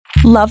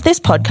Love this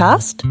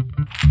podcast?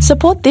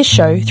 Support this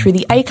show through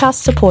the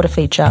Acast supporter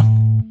feature.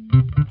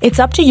 It's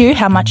up to you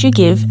how much you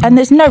give, and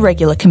there's no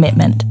regular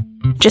commitment.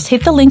 Just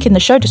hit the link in the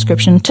show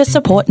description to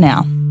support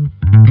now.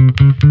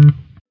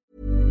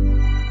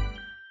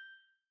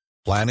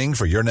 Planning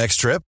for your next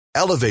trip?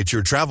 Elevate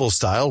your travel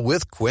style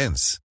with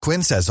Quince.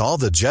 Quince has all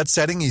the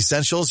jet-setting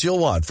essentials you'll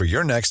want for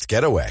your next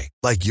getaway,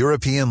 like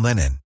European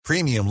linen,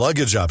 premium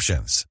luggage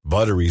options,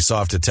 buttery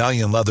soft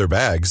Italian leather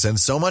bags, and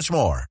so much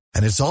more.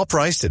 And it's all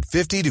priced at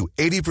 50 to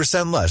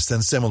 80% less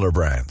than similar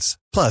brands.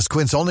 Plus,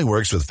 Quince only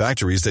works with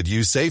factories that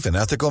use safe and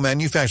ethical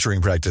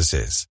manufacturing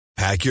practices.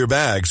 Pack your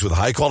bags with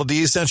high-quality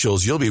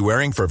essentials you'll be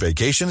wearing for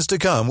vacations to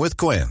come with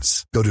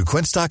Quince. Go to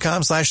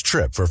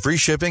quince.com/trip for free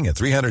shipping and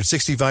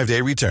 365-day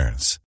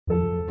returns.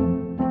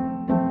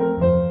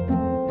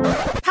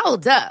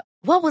 Hold up.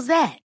 What was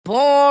that?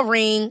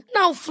 Boring.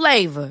 No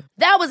flavor.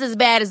 That was as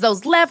bad as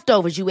those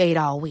leftovers you ate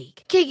all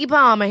week. Keke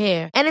Palmer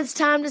here, and it's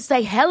time to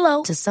say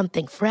hello to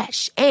something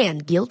fresh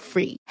and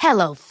guilt-free.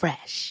 Hello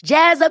Fresh.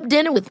 Jazz up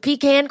dinner with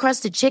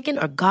pecan-crusted chicken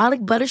or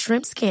garlic butter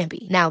shrimp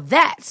scampi. Now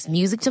that's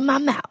music to my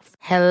mouth.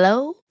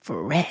 Hello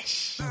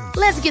Fresh.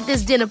 Let's get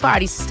this dinner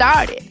party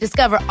started.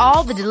 Discover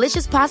all the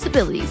delicious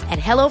possibilities at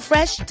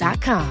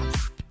hellofresh.com.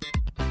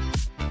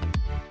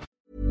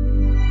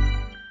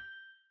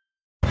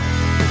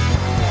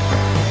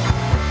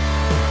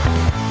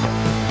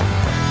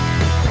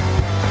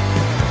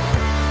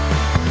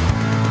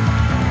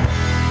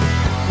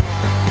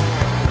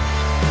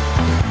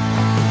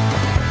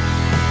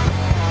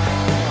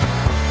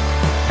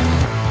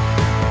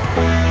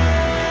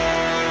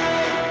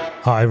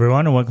 Hi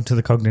everyone and welcome to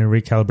the Cognitive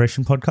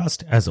Recalibration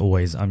Podcast. As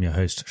always, I'm your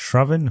host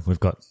Shravan. We've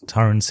got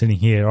Taran sitting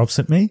here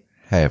opposite me.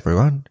 Hey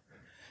everyone.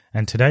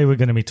 And today we're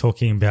going to be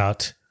talking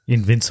about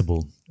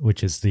Invincible,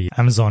 which is the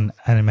Amazon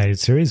animated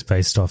series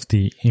based off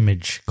the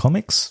Image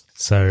comics.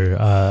 So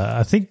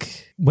I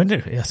think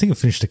it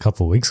finished a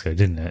couple of weeks ago,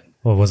 didn't it?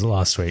 Or was it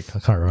last week? I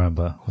can't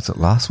remember. Was it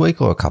last week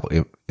or a couple?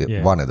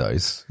 Yeah. One of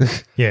those.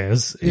 Yeah,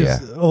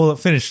 it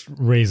finished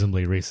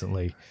reasonably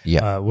recently.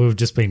 Yeah. We've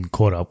just been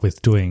caught up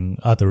with doing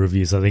other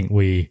reviews. I think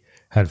we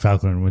had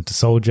Falcon and Winter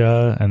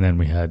Soldier, and then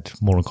we had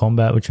Mortal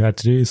Kombat, which we had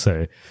to do.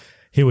 So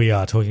here we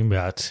are talking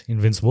about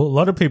Invincible. A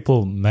lot of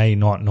people may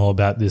not know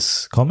about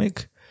this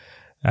comic,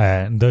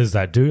 and those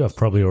that do have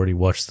probably already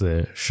watched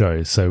the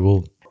show.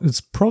 So it's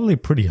probably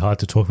pretty hard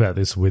to talk about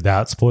this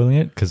without spoiling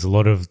it, because a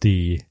lot of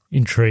the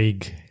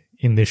intrigue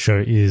in this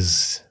show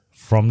is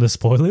from the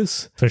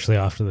spoilers, especially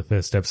after the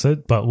first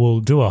episode. But we'll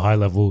do a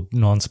high-level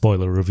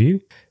non-spoiler review,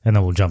 and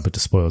then we'll jump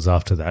into spoilers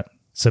after that.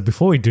 So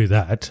before we do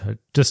that,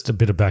 just a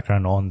bit of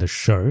background on the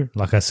show.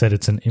 Like I said,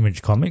 it's an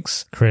Image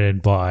Comics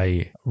created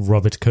by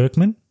Robert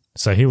Kirkman.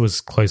 So he was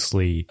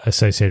closely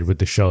associated with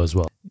the show as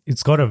well.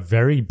 It's got a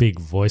very big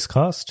voice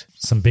cast,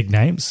 some big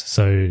names.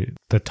 So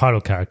the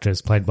title character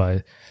is played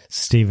by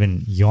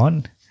Steven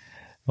Yeun,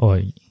 or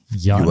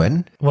Yeun.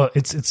 Yeun? Well,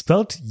 it's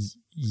spelled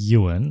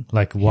Yeun,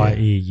 like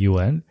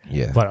Y-E-U-N.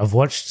 Yeah. But I've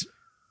watched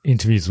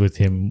interviews with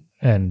him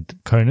and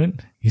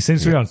Conan. He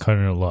seems to be on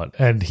Conan a lot.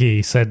 And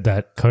he said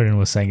that Conan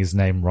was saying his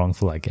name wrong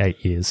for like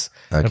 8 years.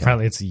 Okay.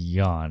 Apparently it's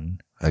Yeun.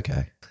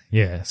 Okay.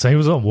 Yeah. So he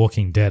was on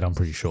Walking Dead, I'm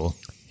pretty sure.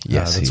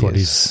 Yes, that's what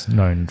he's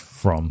known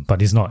from.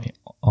 But he's not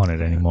on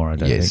it anymore, I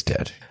don't think. He's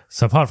dead.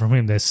 So apart from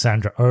him, there's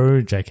Sandra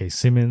Oh, J.K.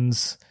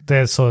 Simmons.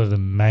 They're sort of the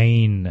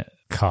main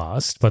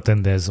cast, but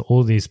then there's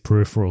all these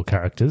peripheral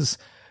characters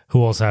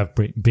who also have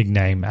big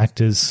name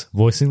actors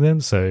voicing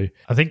them. So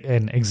I think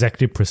an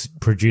executive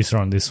producer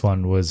on this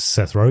one was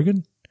Seth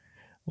Rogen,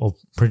 or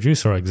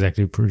producer or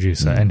executive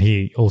producer, and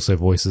he also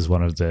voices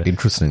one of the...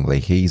 Interestingly,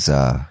 he's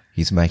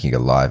making a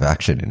live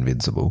action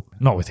Invincible.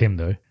 Not with him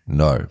though.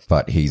 No,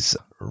 but he's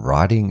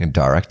writing and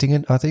directing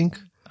it, I think.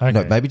 Okay.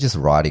 No, maybe just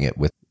writing it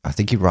with... I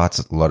think he writes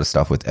a lot of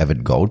stuff with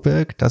Evan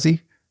Goldberg, does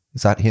he?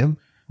 Is that him?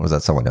 Or is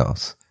that someone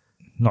else?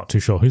 Not too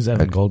sure. Who's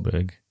Evan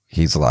Goldberg?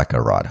 He's like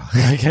a writer.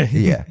 Okay.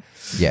 Yeah.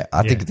 Yeah,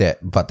 I think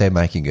but they're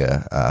making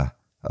a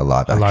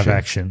live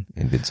action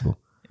Invincible.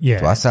 Yeah.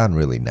 Do I sound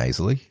really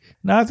nasally?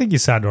 No, I think you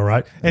sound all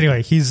right.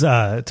 Anyway,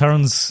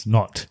 Taran's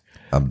not.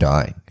 I'm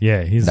dying.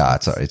 Yeah,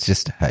 it's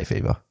just hay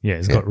fever. Yeah,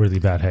 he's got really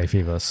bad hay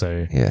fever.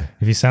 So yeah,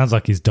 if he sounds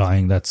like he's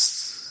dying,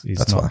 that's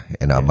not, why.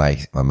 And I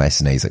may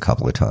sneeze a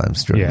couple of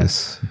times during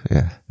this.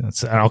 Yeah,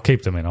 I'll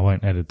keep them in. I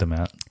won't edit them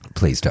out.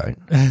 Please don't.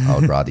 I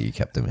would rather you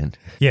kept them in.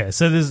 Yeah.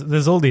 So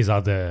there's all these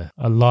a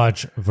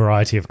large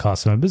variety of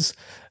cast members.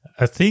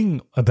 A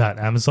thing about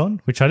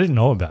Amazon, which I didn't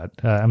know about,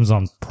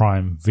 Amazon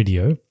Prime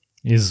Video,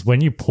 is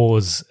when you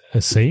pause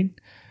a scene.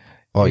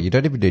 Oh, you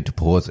don't even need to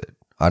pause it.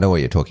 I know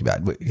what you're talking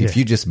about. If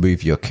you just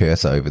move your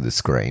cursor over the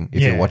screen,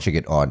 if you're watching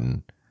it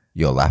on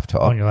your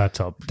laptop. On your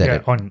laptop.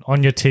 Yeah,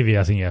 on your TV,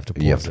 I think you have to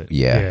pause it.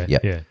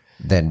 Yeah.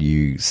 Then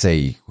you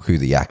see who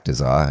the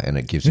actors are, and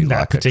it gives you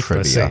like a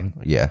trivia. Scene,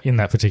 in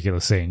that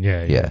particular scene,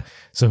 yeah.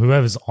 So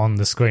whoever's on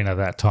the screen at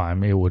that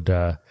time, it would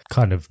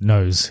kind of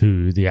knows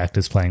who the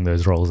actors playing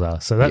those roles are.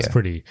 So that's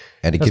pretty...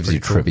 And it gives you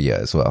cool. trivia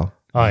as well.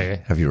 Oh, yeah.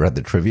 Have you read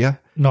the trivia?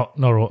 Not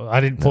all. I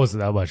didn't pause it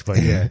that much,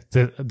 but yeah,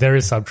 there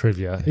is some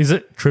trivia. Is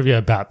it trivia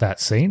about that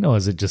scene or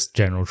is it just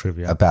general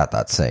trivia? About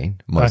that scene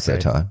most of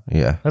the time.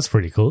 Yeah. That's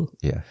pretty cool.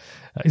 Yeah.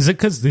 Is it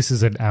because this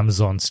is an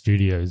Amazon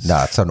Studios?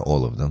 No, it's on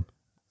all of them.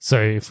 So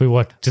if we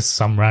watch just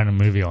some random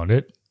movie on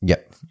it,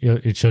 Yep.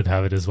 it should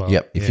have it as well.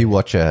 Yep. If you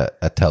watch a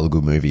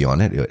Telugu movie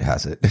on it, it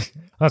has it.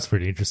 That's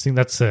pretty interesting.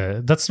 That's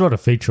not a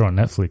feature on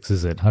Netflix,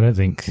 is it? I don't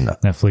think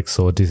Netflix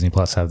or Disney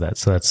Plus have that.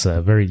 So that's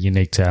very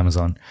unique to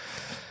Amazon.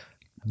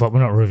 But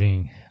we're not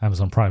reviewing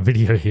Amazon Prime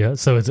Video here,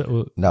 so it's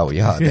No, we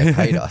are. They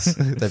paid us.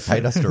 They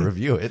paid us to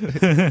review it.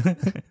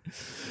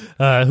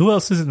 Who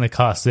else is in the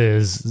cast?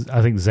 There's,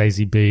 I think,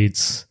 Zazie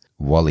Beetz.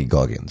 Wally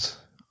Goggins.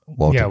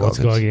 Walter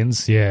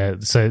Goggins. Yeah.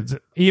 So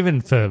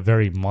even for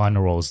very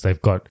minor roles,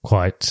 they've got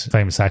quite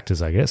famous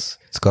actors, I guess.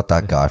 It's got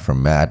that guy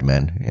from Mad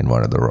Men in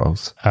one of the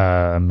roles.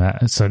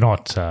 So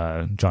not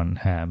John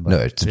Hamm. No,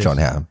 it's John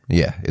Hamm.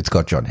 Yeah, it's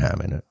got John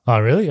Hamm in it. Oh,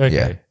 really? Okay.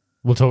 Yeah.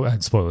 We'll talk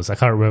about spoilers. I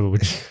can't remember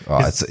which.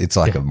 It's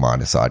like a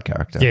minor side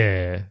character.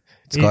 Yeah.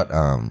 It's got,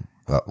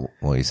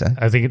 what do you say?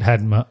 I think it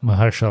had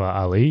Mahershala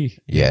Ali.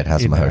 Yeah, it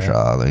has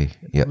Mahershala Ali.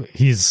 Yep.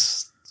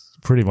 He's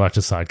pretty much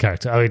a side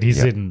character. I mean,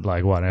 he's in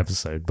like one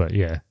episode, but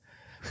yeah.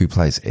 Who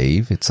plays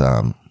Eve? It's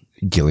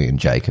Gillian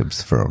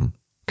Jacobs from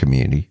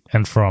Community.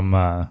 And from,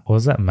 what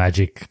was that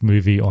magic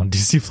movie on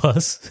Disney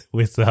Plus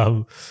with,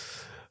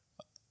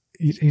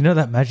 you know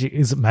that magic,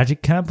 is it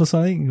Magic Camp or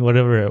something?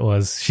 Whatever it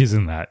was, she's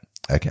in that.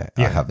 Okay,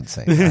 yeah. I haven't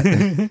seen that.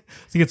 I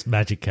think it's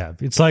Magic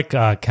Camp. It's like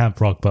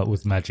Camp Rock, but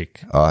with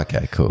magic. Oh,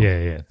 okay, cool.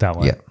 Yeah, that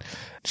one. Yeah.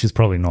 She's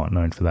probably not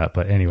known for that,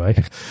 but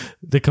anyway.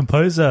 The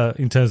composer,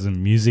 in terms of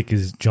music,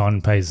 is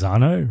John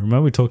Paisano.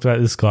 Remember we talked about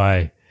this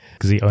guy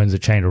because he owns a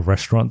chain of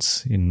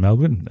restaurants in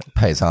Melbourne?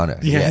 Paisano,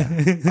 yeah.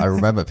 I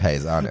remember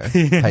Paisano.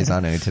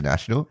 Paisano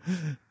International.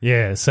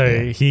 Yeah,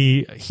 so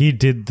he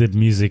did the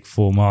music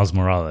for Miles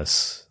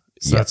Morales.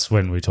 So that's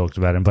when we talked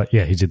about him. But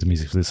yeah, he did the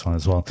music for this one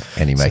as well.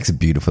 And he makes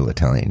beautiful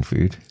Italian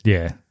food.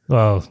 Yeah.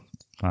 Well,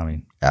 I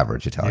mean.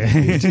 Average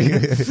Italian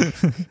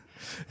food.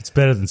 It's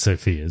better than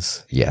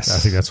Sophia's. Yes. I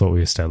think that's what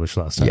we established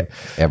last time. Yeah.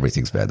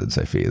 Everything's better than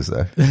Sophia's,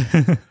 though.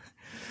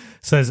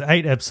 So there's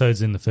 8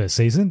 episodes in the first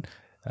season.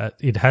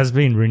 It has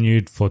been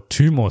renewed for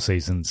 2 more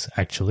seasons,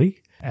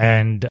 actually.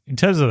 And in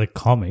terms of the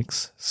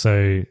comics,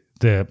 so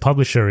the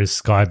publisher is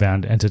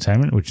Skybound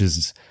Entertainment, which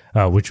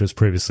was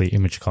previously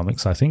Image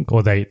Comics, I think,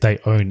 or they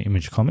own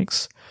Image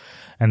Comics.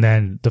 And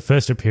then the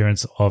first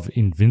appearance of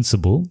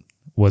Invincible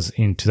was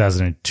in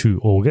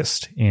 2002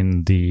 August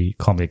in the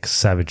comic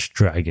Savage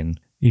Dragon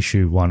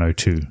issue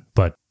 102.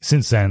 But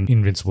since then,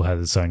 Invincible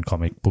has its own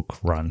comic book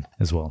run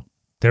as well.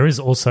 There is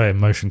also a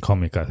motion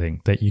comic, I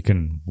think, that you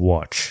can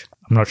watch.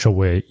 I'm not sure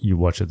where you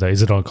watch it though.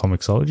 Is it on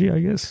Comixology, I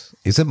guess?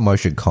 Is it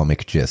motion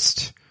comic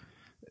just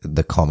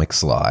the comic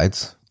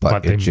slides?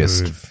 But it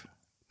just move.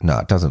 No,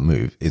 it doesn't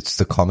move. It's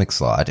the comic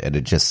slide and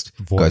it just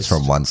goes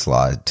from one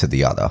slide to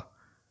the other.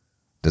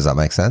 Does that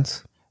make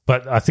sense?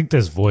 But I think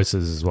there's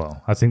voices as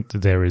well. I think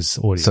that there is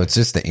audio. So it's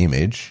just the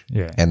image,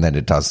 and then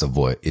it does the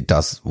voice. It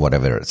does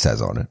whatever it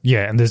says on it.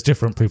 Yeah, and there's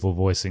different people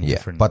voicing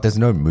different. But there's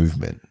no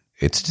movement.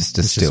 It's just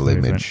a still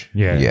image.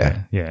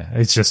 Yeah.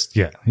 It's just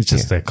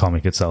the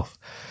comic itself.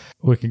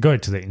 We can go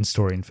into the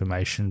in-story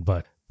information,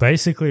 but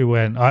basically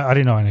when I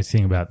didn't know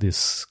anything about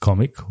this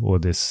comic or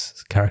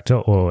this character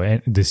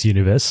or this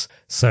universe.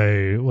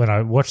 So when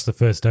I watched the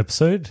first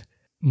episode,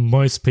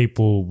 most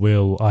people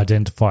will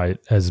identify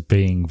it as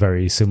being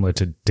very similar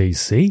to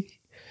DC in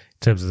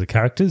terms of the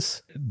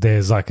characters.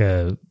 There's like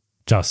a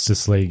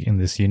Justice League in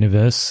this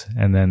universe,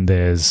 and then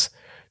there's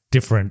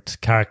different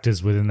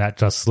characters within that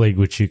Justice League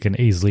which you can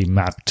easily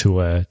map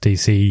to a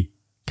DC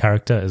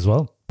character as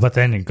well. But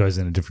then it goes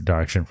in a different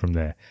direction from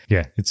there.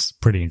 Yeah, it's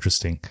pretty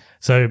interesting.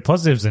 So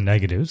positives and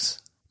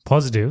negatives.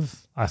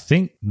 Positive, I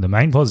think the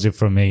main positive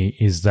for me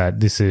is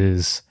that this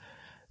is,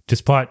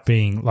 despite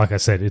being, like I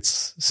said,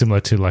 it's similar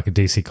to like a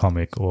DC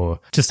comic or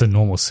just a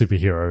normal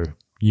superhero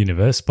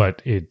universe,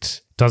 but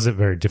it does it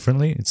very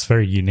differently. It's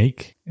very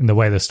unique in the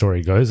way the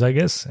story goes, I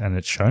guess, and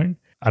it's shown.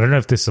 I don't know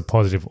if this is a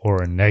positive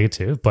or a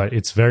negative, but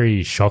it's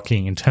very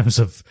shocking in terms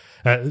of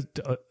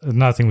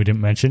another thing we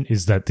didn't mention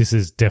is that this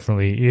is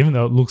definitely, even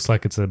though it looks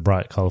like it's a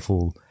bright,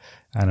 colorful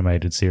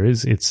animated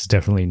series, it's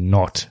definitely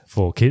not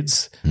for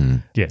kids.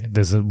 Yeah,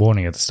 there's a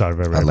warning at the start of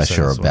every episode. Unless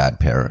you're a bad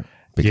parent,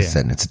 because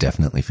then it's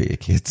definitely for your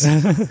kids.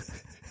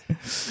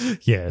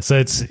 Yeah,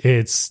 so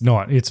it's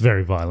not, it's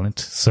very violent.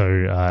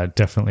 So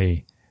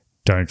definitely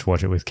don't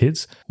watch it with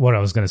kids. What I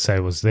was going to say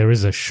was there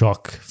is a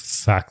shock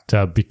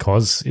factor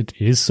because it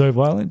is so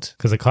violent.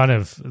 Because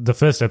the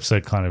first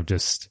episode kind of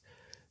just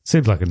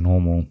seems like a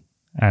normal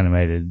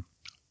animated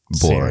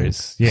boring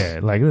series. Yeah,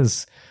 like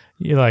this,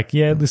 you're like,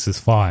 yeah, this is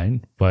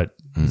fine, but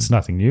it's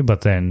nothing new. But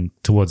then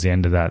towards the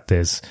end of that,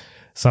 there's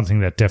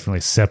something that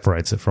definitely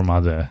separates it from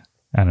other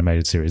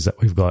animated series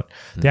that we've got.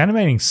 The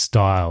animating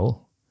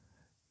style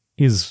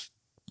is,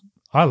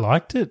 I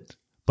liked it.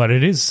 But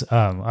it is,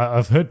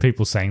 I've heard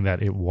people saying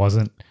that it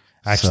wasn't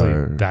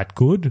actually that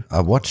good.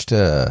 I watched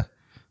a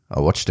I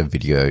watched a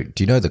video.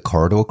 Do you know the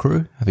Corridor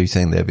Crew? Have you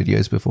seen their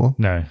videos before?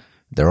 No.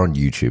 They're on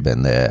YouTube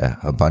and they're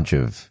a bunch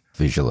of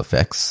visual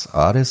effects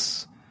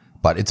artists.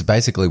 But it's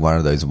basically one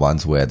of those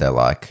ones where they're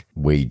like,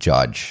 we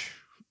judge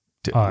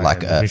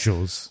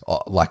visuals.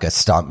 Like a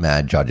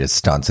stuntman judges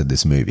stunts in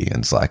this movie, and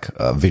it's like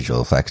a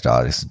visual effects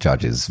artist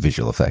judges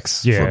visual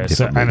effects from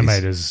different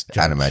movies.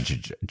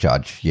 Animators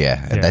judge.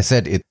 Yeah. And they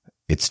said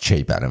it's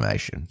cheap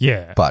animation.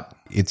 Yeah. But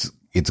it's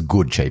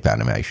good cheap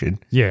animation.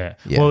 Yeah.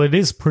 Well, it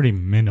is pretty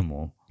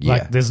minimal.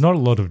 Like, there's not a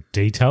lot of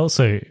detail.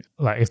 So,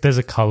 like, if there's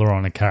a color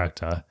on a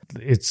character,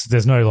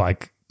 there's no,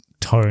 like,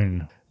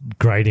 tone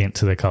gradient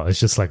to the color. It's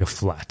just like a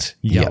flat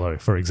yellow,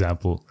 for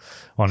example,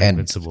 on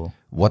Invincible.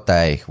 What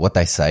they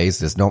say is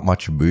there's not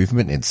much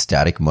movement in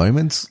static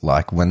moments.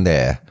 Like, when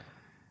the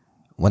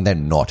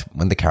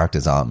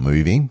characters aren't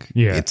moving,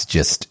 it's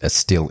just a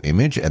still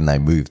image, and they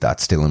move that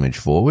still image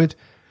forward.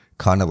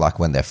 Kind of like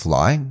when they're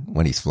flying,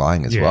 when he's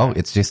flying as well.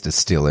 It's just a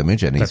still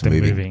image, and he's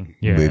moving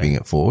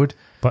it forward.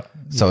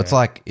 So it's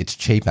like, it's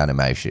cheap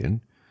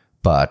animation,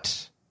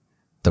 but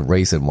the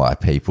reason why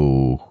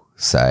people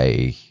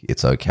say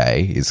it's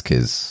okay is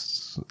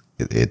because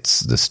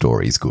the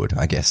story's good,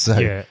 I guess.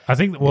 So, I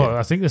think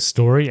the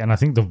story and I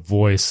think the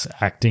voice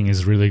acting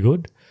is really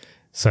good.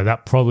 So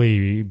that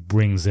probably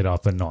brings it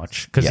up a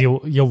notch, because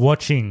you're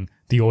watching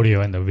the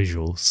audio and the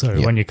visual.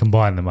 So when you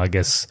combine them, I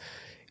guess.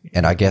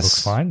 And I guess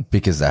looks fine.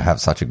 Because they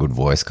have such a good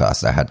voice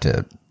cast, they had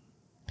to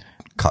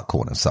cut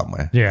corners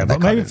somewhere. Yeah, but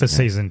maybe for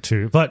season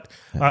 2. But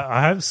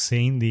I have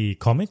seen the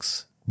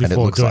comics before, and it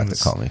looks doing like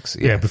this. The comics.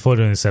 Yeah, before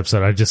doing this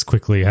episode, I just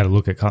quickly had a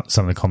look at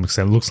some of the comics,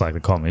 and it looks like the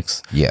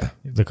comics. Yeah.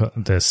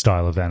 The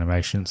style of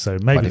animation. So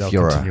maybe they'll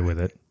continue with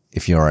it.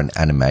 If you're an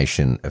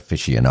animation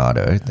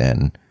aficionado,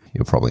 then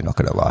you're probably not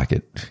going to like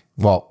it.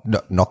 Well,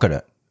 you're not going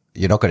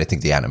to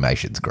think the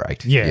animation's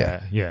great.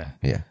 Yeah.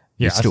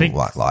 You still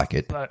might like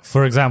it.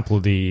 For example,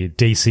 the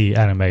DC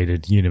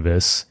animated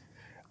universe,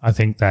 I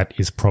think that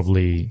is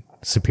probably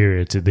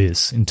superior to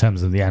this in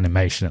terms of the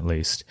animation, at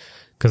least.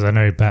 Because I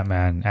know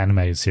Batman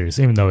animated series,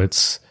 even though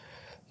it's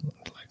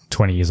like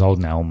 20 years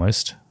old now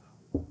almost.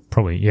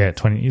 Probably,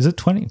 20. Is it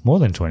 20? More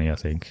than 20, I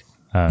think.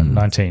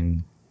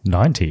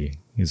 1990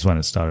 is when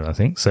it started, I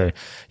think. So,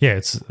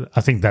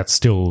 I think that's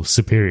still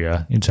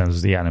superior in terms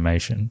of the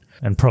animation,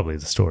 and probably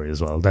the story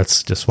as well.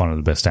 That's just one of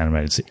the best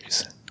animated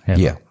series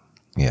ever.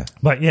 Yeah.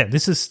 But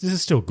this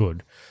is still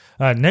good.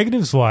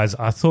 Negatives wise,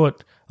 I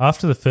thought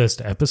after the first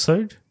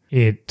episode,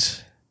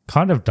 it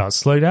kind of does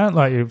slow down.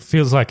 Like, it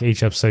feels like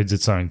each episode's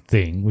its own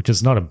thing, which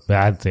is not a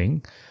bad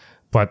thing.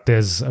 But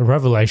there's a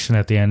revelation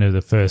at the end of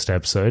the first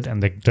episode,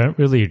 and they don't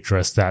really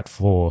address that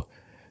for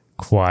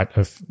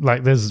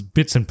like, there's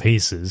bits and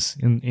pieces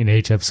in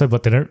each episode,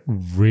 but they don't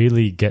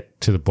really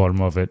get to the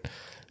bottom of it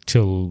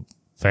till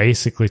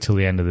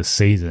the end of the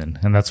season.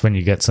 And that's when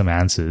you get some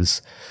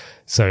answers.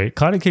 So it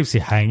kind of keeps you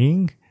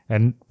hanging,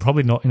 and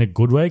probably not in a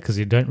good way, because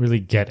you don't really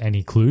get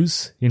any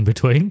clues in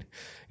between.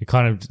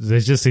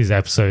 There's just these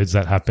episodes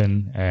that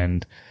happen,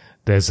 and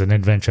there's an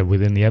adventure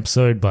within the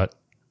episode, but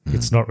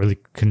it's not really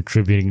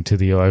contributing to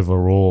the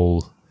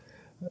overall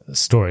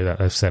story that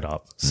they've set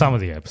up. Some of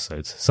the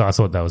episodes. So I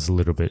thought that was a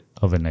little bit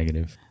of a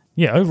negative.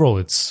 Yeah, overall,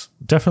 it's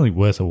definitely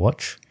worth a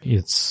watch.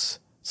 It's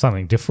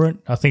something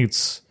different. I think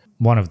it's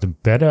one of the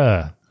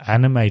better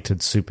animated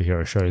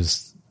superhero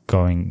shows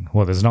going.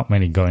 Well, there's not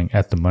many going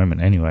at the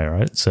moment anyway,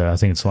 right? So I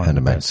think it's one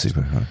animated of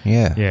the best. superhero.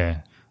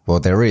 Yeah. Well,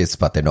 there is,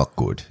 but they're not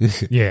good.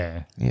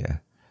 Yeah.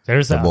 There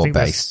is that. They're more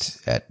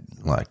based at,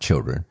 like,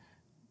 children.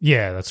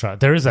 Yeah, that's right.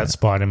 There is that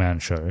Spider-Man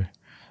show,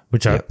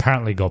 which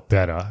apparently got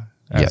better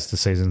as the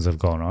seasons have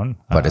gone on.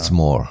 But it's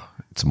more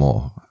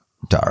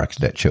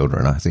directed at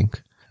children, I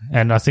think.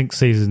 And I think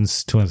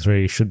seasons 2 and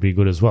 3 should be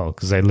good as well,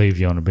 because they leave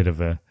you on a bit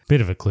of a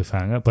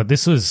cliffhanger. But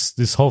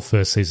this whole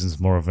first season's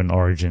more of an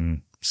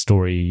origin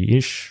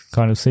story-ish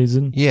kind of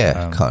season.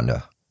 Yeah, kind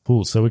of.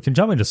 Cool. So we can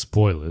jump into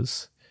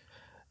spoilers.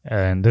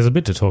 And there's a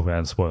bit to talk about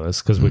in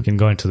spoilers, because we can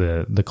go into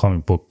the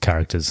comic book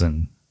characters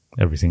and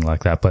everything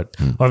like that. But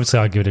obviously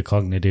I give it a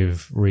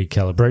cognitive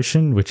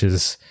recalibration, which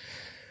is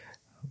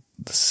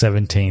the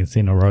 17th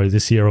in a row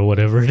this year or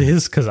whatever it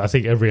is, because I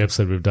think every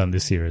episode we've done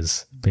this year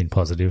has been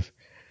positive.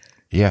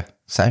 Yeah,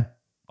 same.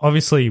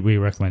 Obviously, we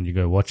recommend you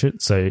go watch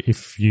it. So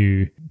if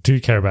you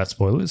do care about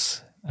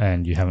spoilers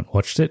and you haven't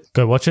watched it,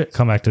 go watch it,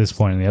 come back to this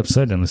point in the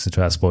episode and listen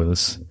to our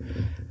spoilers.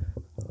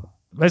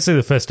 Basically,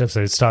 the first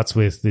episode starts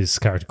with this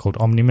character called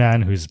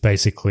Omni-Man, who's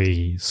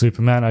basically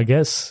Superman, I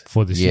guess,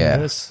 for this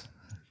universe.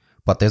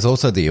 But there's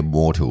also the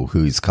Immortal,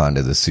 who's kind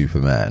of the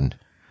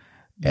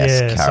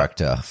Superman-esque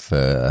character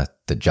for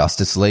the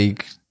Justice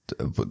League.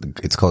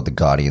 It's called the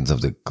Guardians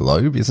of the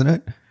Globe, isn't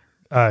it?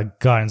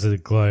 Guardians of the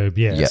Globe,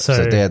 yeah. Yeah,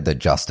 so they're the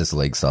Justice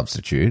League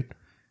substitute,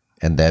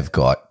 and they've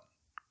got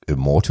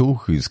Immortal,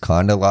 who's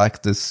kind of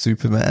like the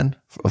Superman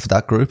of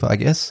that group, I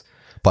guess.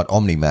 But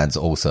Omni-Man's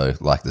also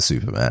like the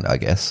Superman, I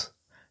guess.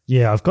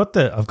 Yeah, I've got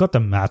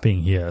the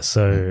mapping here.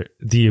 So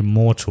the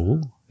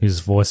Immortal is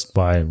voiced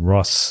by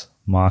Ross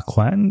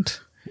Marquand.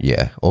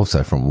 Yeah,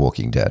 also from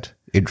Walking Dead.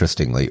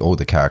 Interestingly, all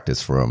the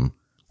characters from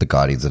the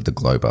Guardians of the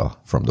Globe are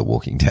from The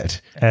Walking Dead.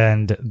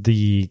 And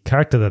the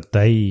character that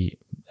they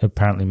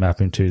apparently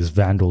map into is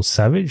Vandal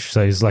Savage.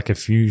 So he's like a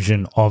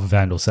fusion of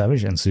Vandal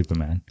Savage and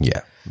Superman.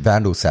 Yeah.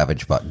 Vandal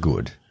Savage, but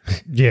good.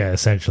 Yeah,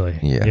 essentially.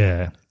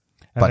 Yeah.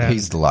 But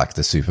he's like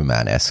the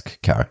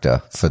Superman-esque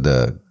character for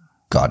the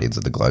Guardians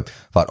of the Globe.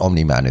 But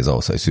Omni-Man is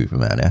also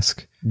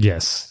Superman-esque.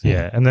 Yes,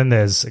 yeah. And then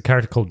there's a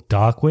character called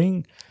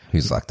Darkwing,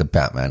 who's like the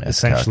Batman-esque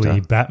essentially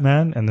character.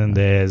 Batman. And then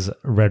there's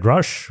Red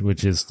Rush,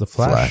 which is the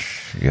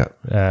Flash. Yep.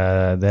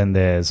 Then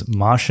there's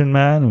Martian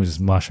Man, which is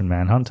Martian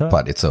Manhunter.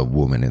 But it's a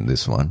woman in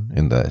this one,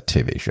 in the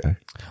TV show.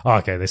 Oh,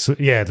 okay.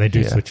 They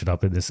do switch it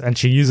up in this. And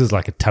she uses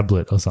like a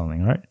tablet or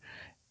something, right?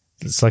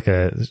 It's like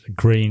a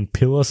green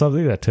pill or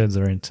something that turns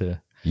her into...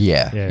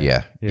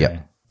 Yeah.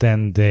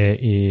 Then there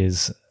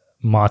is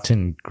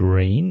Martin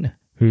Green,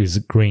 who's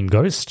Green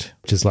Ghost,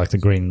 which is like the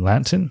Green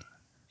Lantern.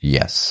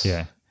 Yes.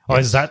 Yeah. Oh,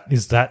 is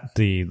that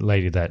the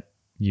lady that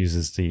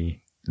uses the...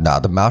 No,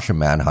 the Martian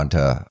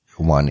Manhunter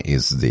one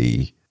is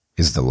the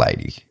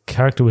lady.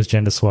 Character was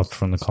gender swapped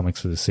from the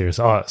comics for the series.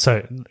 Oh,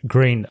 so the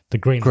Green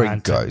Lantern,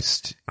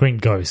 Ghost. Green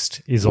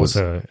Ghost is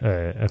also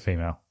a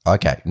female.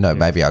 Okay. No,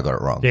 maybe I got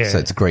it wrong. Yeah. So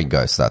it's Green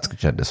Ghost. That's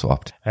gender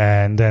swapped.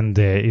 And then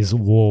there is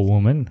War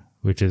Woman,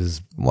 which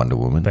is Wonder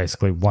Woman.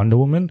 Basically Wonder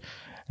Woman.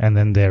 And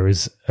then there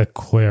is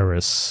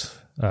Aquarius.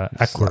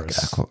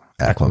 Aquarius. Like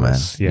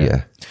Aquaman.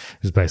 Yeah.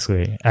 He's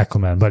basically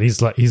Aquaman, but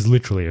he's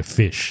literally a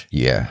fish.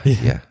 Yeah.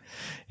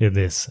 In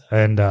this.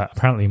 And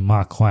apparently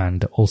Mark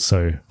Quand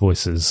also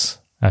voices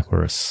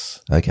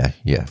Aquarius. Okay,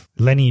 yeah.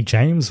 Lenny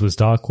James was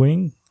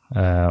Darkwing.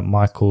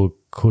 Michael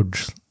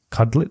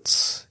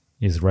Kudlitz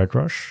is Red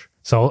Rush.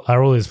 So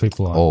are all these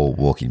people on? All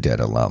Walking Dead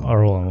alum.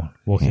 Are all on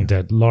Walking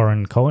Dead.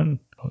 Lauren Cohen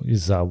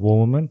is War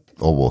Woman.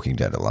 All Walking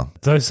Dead alum.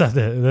 Those are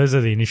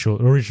the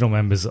original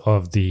members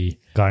of the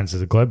Guardians of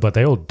the Globe, but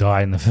they all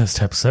die in the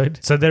first episode.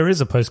 So there is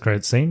a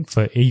post-credit scene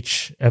for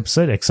each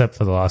episode, except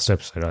for the last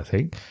episode, I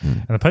think.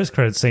 And the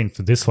post-credit scene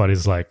for this one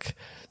is like,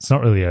 it's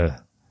not really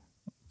a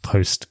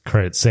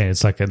post-credit scene.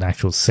 It's like an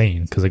actual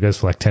scene because it goes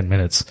for like 10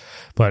 minutes.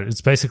 But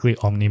it's basically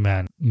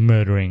Omni-Man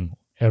murdering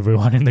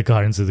everyone in the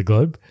Guardians of the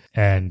Globe.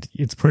 And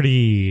it's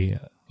pretty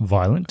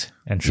violent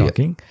and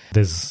shocking. Yep.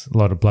 There's a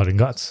lot of blood and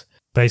guts.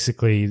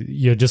 Basically,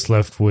 you're just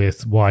left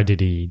with why did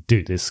he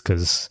do this?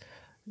 Because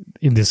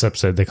in this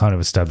episode, they kind of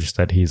established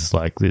that he's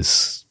like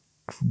this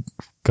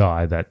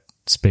guy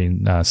that's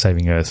been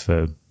saving Earth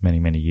for many,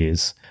 many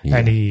years. Yeah.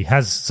 And he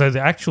has, so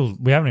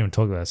we haven't even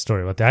talked about that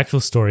story, but the actual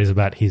story is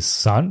about his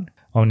son,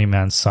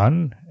 Omni-Man's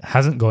son,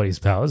 hasn't got his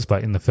powers,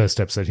 but in the first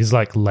episode, he's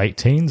like late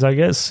teens, I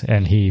guess,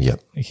 and he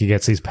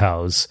gets his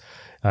powers.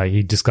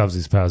 He discovers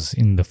his powers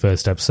in the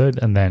first episode,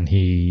 and then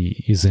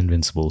he is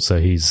invincible.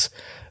 So his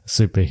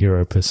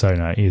superhero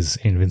persona is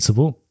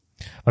invincible.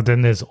 But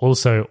then there's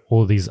also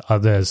all these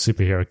other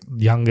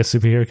younger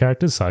superhero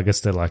characters. So I guess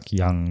they're like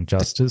Young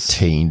Justice.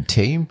 Teen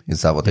Team?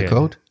 Is that what they're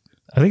called?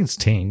 I think it's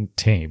Teen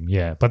Team,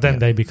 yeah. But then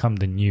they become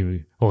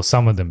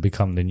some of them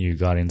become the new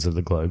Guardians of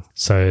the Globe.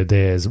 So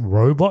there's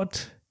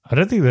Robot. I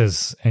don't think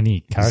there's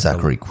any character.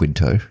 Zachary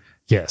Quinto.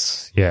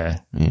 Yes, yeah.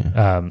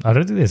 I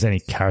don't think there's any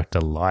character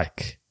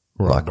like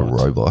Robot. Like a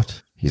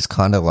robot. He's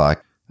kind of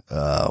like,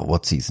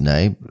 what's his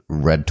name?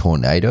 Red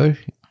Tornado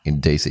in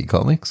DC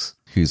Comics,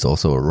 who's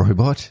also a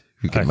robot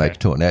who can make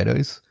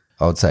tornadoes.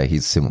 I would say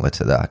he's similar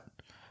to that.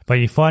 But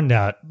you find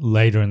out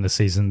later in the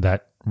season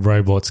that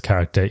Robot's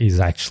character is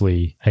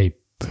actually a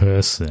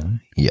person.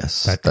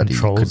 Yes, that he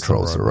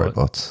controls the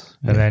robots.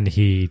 And then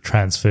he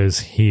transfers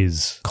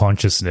his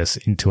consciousness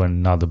into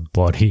another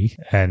body,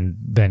 and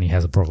then he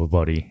has a proper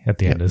body at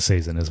the end of the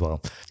season as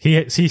well.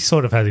 He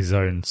sort of has his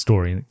own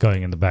story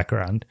going in the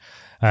background.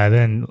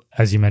 Then,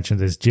 as you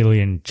mentioned, there's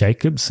Gillian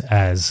Jacobs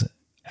as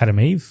Adam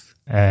Eve.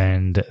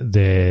 And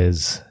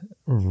there's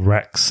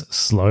Rex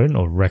Sloan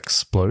or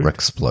Rexplode.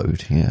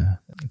 Rexplode, yeah.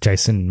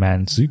 Jason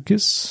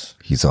Mantzoukas.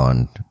 He's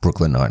on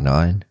Brooklyn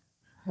Nine-Nine.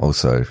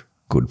 Also,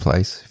 Good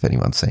Place, if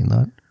anyone's seen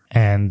that.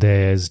 And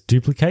there's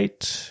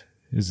Duplicate.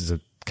 This is a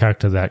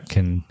character that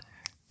can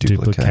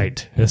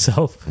duplicate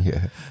herself.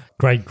 Yeah.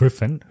 Greg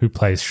Griffin, who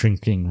plays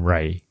Shrinking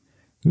Ray.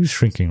 Who's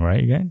Shrinking Ray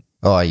again?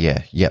 Oh,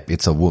 yeah. Yep,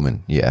 it's a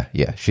woman. Yeah.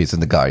 She's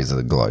in the Guardians of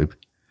the Globe.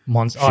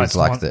 She's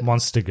like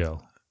Monster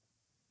Girl.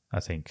 I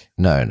think.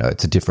 No,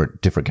 it's a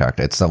different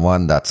character. It's the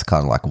one that's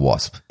kind of like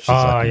Wasp. She's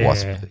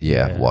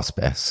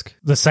Wasp-esque.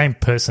 The same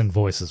person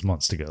voice as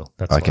Monster Girl.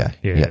 That's okay.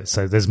 Yeah.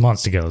 So there's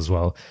Monster Girl as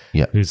well.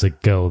 Yeah. Who's a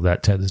girl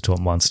that turns into a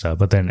monster,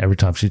 but then every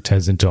time she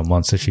turns into a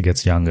monster, she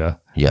gets younger.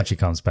 Yeah. And she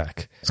comes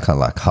back. It's kind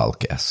of like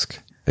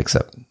Hulk-esque,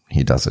 except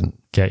he doesn't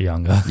get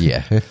younger.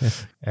 Yeah.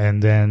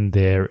 And then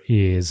there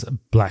is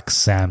Black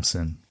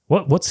Samson.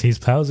 What's his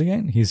powers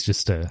again? He's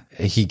just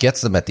he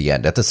gets them at the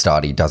end. At the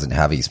start, he doesn't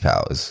have his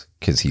powers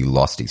because he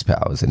lost his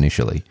powers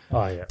initially.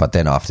 Oh, yeah. But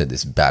then after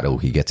this battle,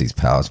 he gets his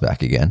powers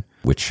back again,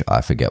 which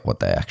I forget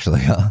what they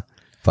actually are.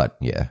 But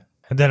yeah.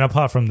 And then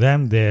apart from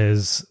them,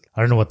 there's,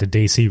 I don't know what the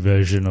DC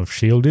version of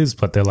S.H.I.E.L.D. is,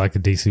 but they're like a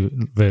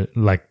DC,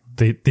 like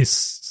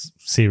this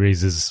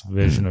series'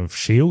 version of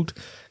S.H.I.E.L.D.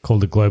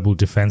 called the Global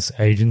Defense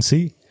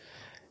Agency.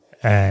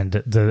 And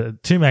the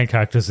two main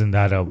characters in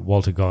that are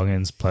Walter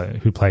Goggins,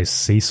 who plays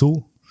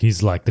Cecil.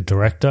 He's like the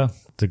director,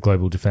 the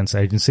Global Defense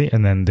Agency.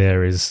 And then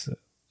there is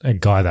a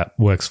guy that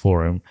works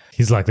for him.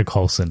 He's like the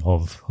Coulson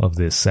of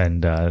this,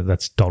 and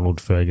that's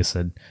Donald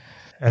Ferguson.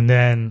 And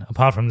then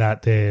apart from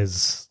that,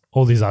 there's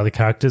all these other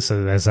characters.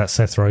 So there's that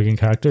Seth Rogen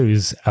character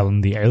who's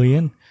Alan the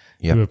Alien,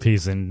 who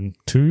appears in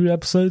 2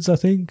 episodes, I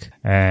think.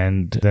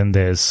 And then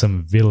there's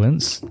some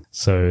villains.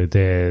 So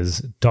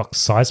there's Doc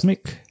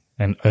Seismic,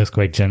 an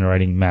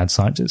earthquake-generating mad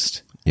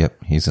scientist.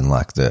 Yep, he's in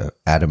like the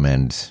Adam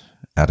and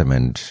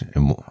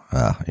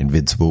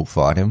Invincible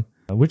fight him.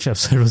 Which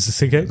episode was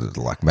this again?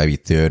 Like maybe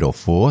 3rd or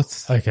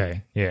 4th.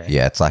 Okay, yeah.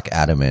 Yeah, it's like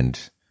Adam and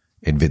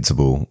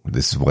Invincible.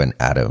 This is when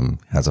Adam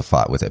has a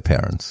fight with her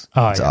parents.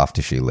 It's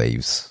after she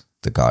leaves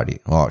the Guardian.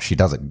 Oh, she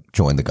doesn't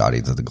join the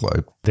Guardians of the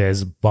Globe.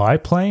 There's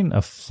Biplane,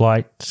 a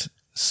flight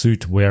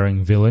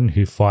suit-wearing villain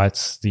who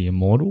fights the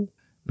Immortal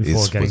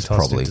before getting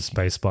tossed into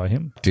space by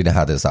him. Do you know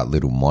how there's that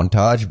little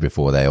montage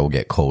before they all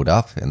get called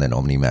up and then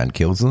Omni-Man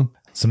kills them?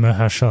 So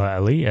Mahershala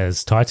Ali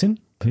as Titan.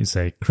 He's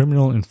a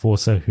criminal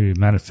enforcer who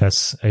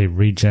manifests a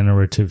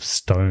regenerative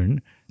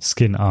stone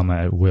skin armor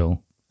at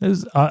will.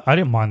 I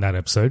didn't mind that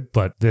episode,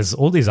 but there's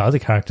all these other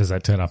characters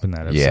that turn up in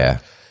that episode. Yeah.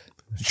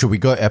 Should we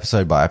go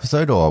episode by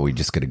episode, or are we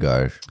just going to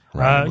go?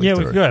 Yeah,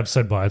 we can go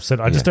episode by episode.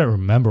 I just don't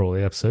remember all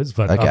the episodes,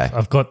 but okay.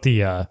 I've got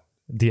the outline.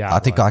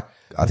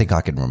 I think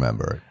I can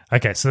remember it.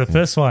 Okay, so the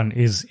first one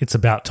is It's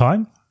About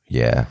Time.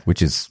 Yeah,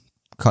 which is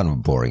kind of a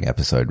boring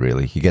episode,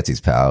 really. He gets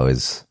his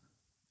powers.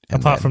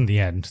 Apart from the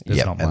end,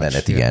 there's not much. And then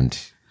at the end,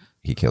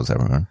 he kills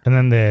everyone. And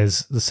then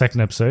there's the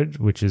second episode,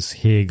 which is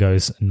Here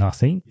Goes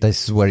Nothing.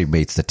 This is where he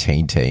meets the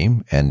teen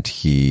team, and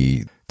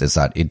there's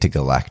that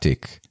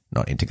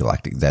not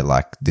intergalactic, they're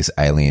like this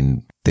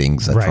alien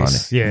things that trying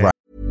to... Yeah.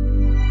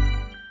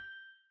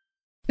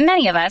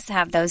 Many of us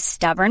have those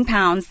stubborn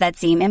pounds that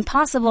seem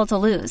impossible to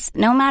lose,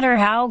 no matter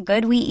how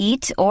good we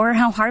eat or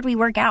how hard we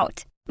work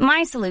out.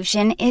 My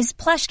solution is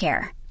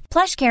PlushCare.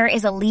 PlushCare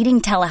is a leading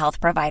telehealth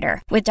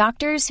provider with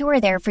doctors who are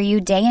there for you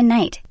day and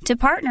night to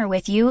partner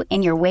with you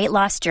in your weight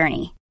loss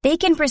journey. They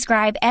can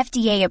prescribe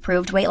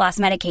FDA-approved weight loss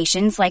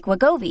medications like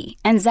Wegovy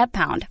and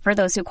Zepbound for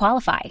those who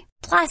qualify.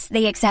 Plus,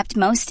 they accept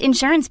most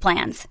insurance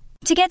plans.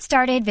 To get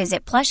started,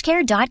 visit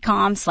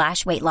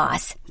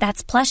plushcare.com/weightloss.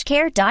 That's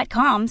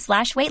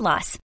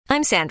plushcare.com/weightloss.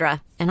 I'm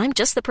Sandra, and I'm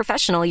just the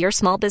professional your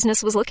small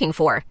business was looking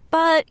for.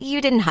 But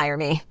you didn't hire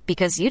me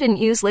because you didn't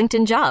use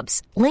LinkedIn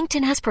Jobs.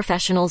 LinkedIn has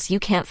professionals you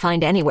can't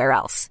find anywhere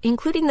else,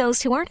 including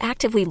those who aren't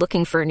actively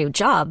looking for a new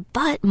job,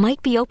 but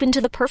might be open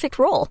to the perfect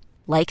role,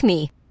 like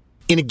me.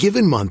 In a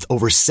given month,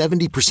 over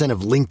 70%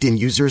 of LinkedIn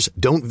users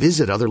don't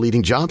visit other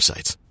leading job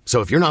sites.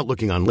 So if you're not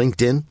looking on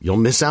LinkedIn, you'll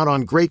miss out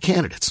on great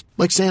candidates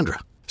like Sandra.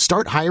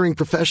 Start hiring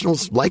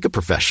professionals like a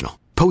professional.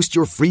 Post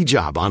your free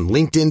job on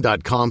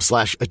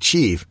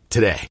linkedin.com/achieve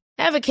today.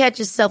 Ever catch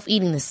yourself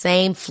eating the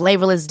same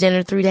flavorless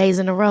dinner 3 days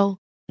in a row?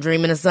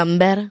 Dreaming of something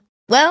better?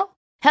 Well,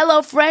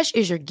 HelloFresh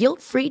is your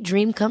guilt-free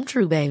dream come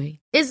true, baby.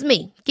 It's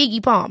me,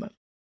 Keke Palmer.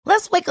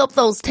 Let's wake up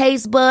those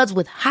taste buds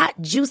with hot,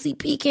 juicy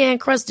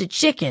pecan-crusted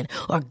chicken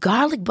or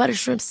garlic butter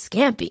shrimp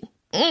scampi.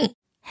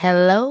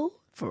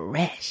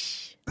 HelloFresh.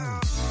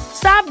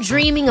 Stop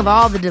dreaming of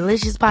all the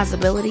delicious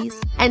possibilities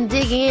and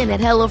dig in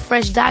at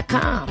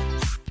HelloFresh.com.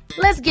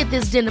 Let's get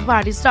this dinner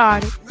party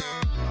started.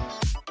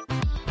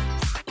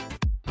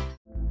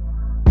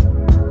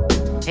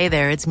 Hey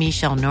there, it's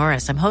Michelle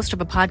Norris. I'm host of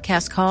a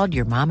podcast called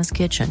Your Mama's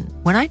Kitchen.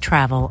 When I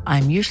travel,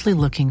 I'm usually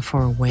looking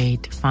for a way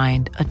to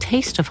find a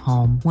taste of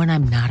home when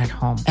I'm not at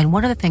home. And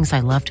one of the things I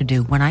love to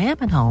do when I am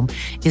at home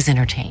is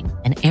entertain.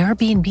 And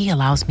Airbnb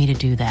allows me to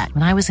do that.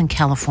 When I was in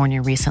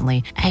California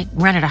recently, I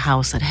rented a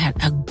house that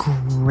had a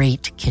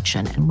great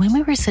kitchen. And when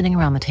we were sitting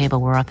around the table,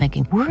 we were all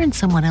thinking, we're in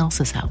someone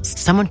else's house.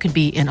 Someone could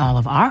be in all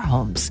of our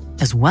homes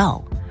as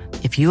well.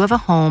 If you have a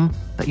home,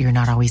 but you're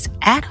not always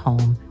at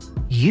home,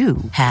 you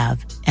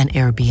have an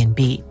Airbnb.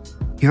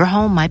 Your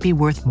home might be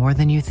worth more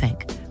than you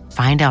think.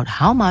 Find out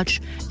how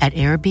much at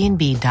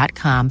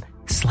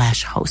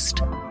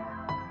airbnb.com/host.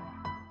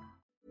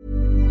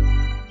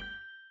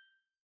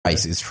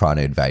 Race is trying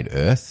to invade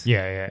Earth.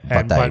 Yeah.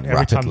 But they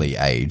rapidly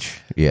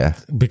age. Yeah.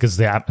 Because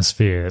the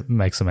atmosphere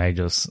makes them age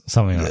or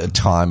something like that.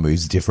 Time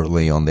moves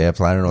differently on their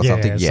planet or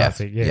something.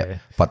 Yeah.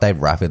 But they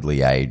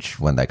rapidly age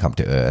when they come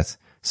to Earth.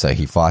 So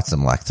he fights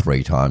them like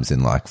 3 times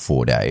in like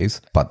 4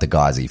 days. But the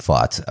guys he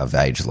fights have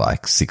aged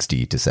like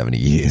 60 to 70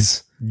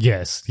 years.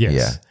 Yes.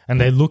 Yeah. And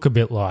they look a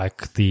bit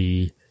like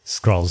the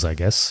Skrulls, I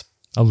guess.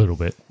 A little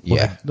bit.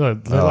 Yeah. They're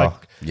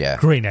like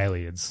green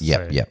aliens.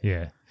 Yep.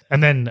 Yeah.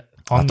 And And then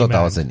I thought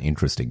that was an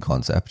interesting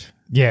concept.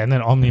 Yeah, and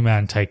then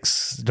Omni-Man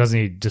doesn't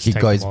he just He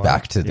goes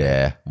back to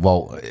there.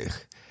 Well,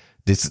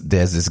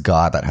 there's this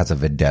guy that has a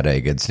vendetta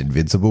against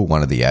Invincible,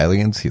 one of the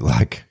aliens. He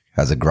like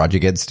has a grudge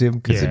against him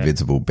because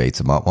Invincible beats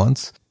him up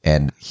once.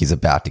 And he's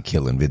about to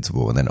kill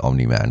Invincible, and then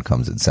Omni-Man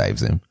comes and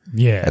saves him.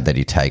 Yeah. And then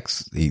he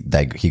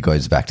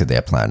goes back to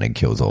their planet and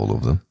kills all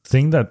of them.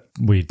 Thing that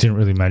we didn't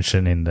really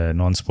mention in the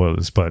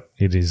non-spoilers, but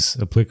it is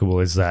applicable,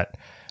 is that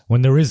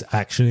when there is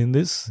action in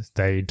this,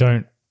 they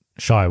don't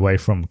shy away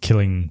from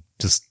killing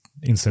just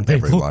instant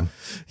people. Everyone.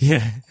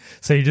 Yeah.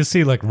 So you just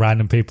see like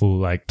random people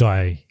like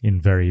die in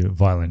very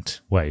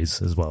violent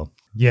ways as well.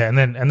 Yeah, and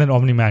then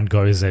Omni-Man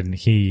goes and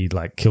he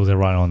like kills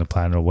everyone on the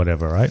planet or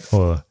whatever, right?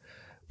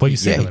 But you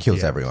see he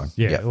kills everyone.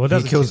 Yeah. Well,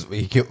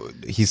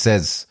 he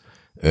says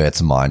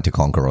Earth's mine to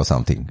conquer or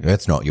something.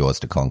 Earth's not yours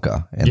to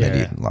conquer. And then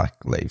he like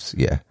leaves.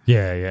 Yeah.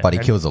 Yeah. But he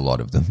kills a lot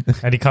of them.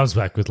 And he comes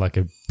back with like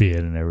a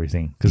beard and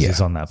everything because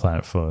he's on that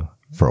planet for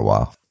a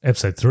while.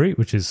 Episode 3,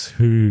 which is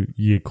Who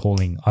You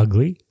Calling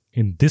Ugly.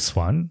 In this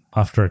one,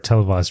 after a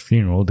televised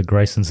funeral, the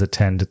Graysons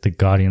attend the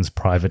Guardian's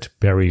private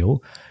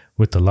burial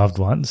with the loved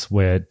ones,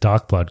 where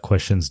Darkblood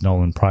questions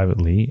Nolan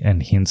privately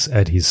and hints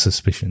at his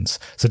suspicions.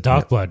 So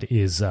Darkblood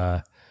is...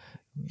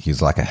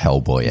 he's like a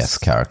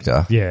Hellboy-esque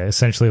character. Yeah,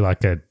 essentially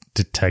like a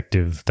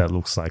detective that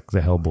looks like the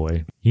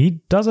Hellboy.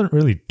 He doesn't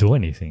really do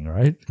anything,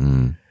 right?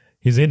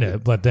 He's in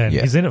it, but then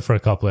he's in it for a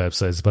couple of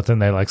episodes, but then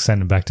they like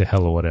send him back to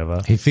hell or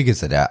whatever. He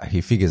figures it out. He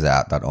figures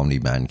out that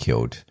Omni-Man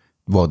killed...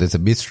 Well, there's a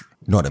mystery...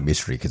 Not a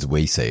mystery because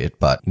we see it,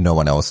 but no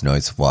one else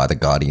knows why the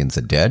Guardians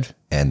are dead.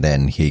 And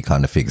then he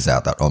kind of figures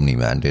out that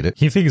Omni-Man did it.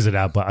 He figures it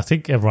out, but I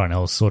think everyone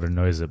else sort of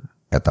knows it.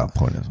 At that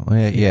point as well.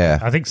 Yeah.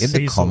 I think in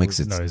Cecil the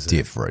comics it's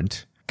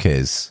different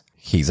because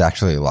he's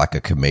actually like a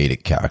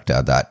comedic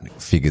character that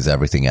figures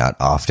everything out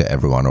after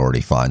everyone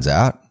already finds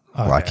out.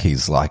 Okay. Like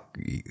he's like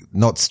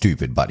not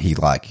stupid, but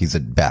he's a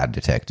bad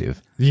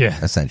detective. Yeah.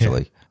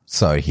 Essentially. Yeah.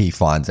 So he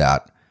finds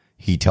out,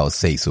 he tells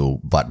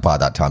Cecil, but by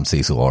that time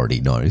Cecil already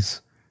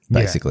knows.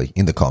 Basically,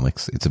 in the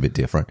comics, it's a bit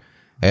different.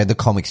 And the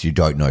comics, you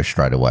don't know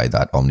straight away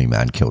that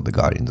Omni-Man killed the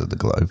Guardians of the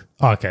Globe.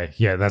 Okay,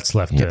 yeah, that's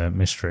left a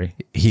mystery.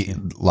 He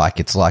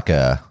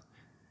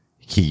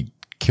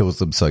kills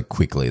them so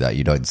quickly that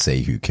you don't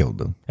see who killed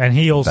them. And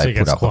he also they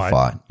gets put up a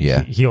fight.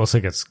 Yeah, he also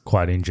gets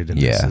quite injured in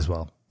this as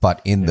well.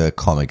 But in the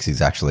comics,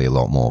 he's actually a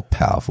lot more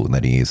powerful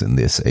than he is in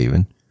this.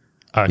 Even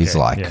he's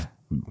like.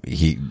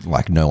 He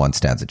like no one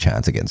stands a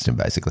chance against him.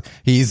 Basically,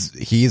 he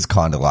is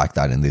kind of like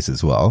that in this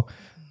as well.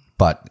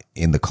 But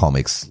in the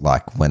comics,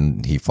 like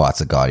when he fights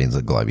the Guardians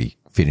of the Globe, he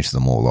finishes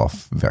them all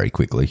off very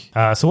quickly.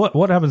 So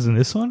what happens in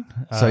this one?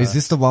 So is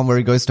this the one where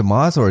he goes to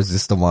Mars, or is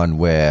this the one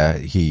where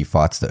he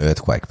fights the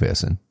Earthquake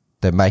person?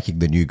 They're making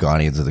the new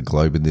Guardians of the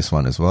Globe in this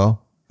one as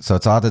well. So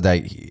it's either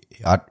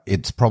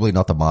it's probably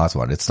not the Mars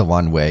one. It's the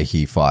one where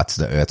he fights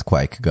the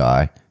Earthquake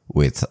guy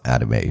with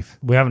Adam Eve.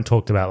 We haven't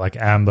talked about like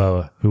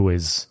Amber, who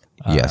is...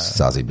 yes,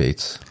 Zazie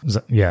Beetz.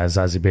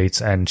 Zazie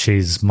Beetz, and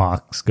she's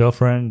Mark's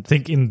girlfriend. I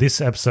think in this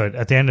episode,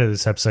 at the end of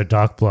this episode,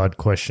 Darkblood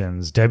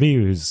questions Debbie,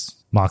 who's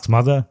Mark's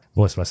mother,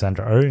 voiced by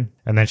Sandra Oh,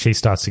 and then she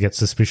starts to get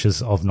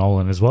suspicious of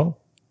Nolan as well.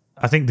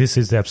 I think this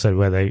is the episode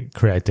where they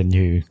create the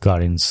new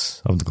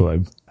Guardians of the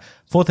Globe.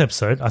 4th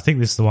episode, I think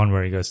this is the one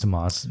where he goes to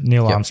Mars.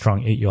 Neil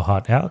Armstrong, Eat Your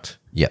Heart Out.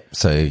 Yep,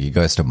 so he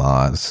goes to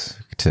Mars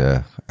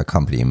to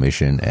accompany a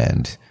mission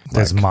and...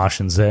 There's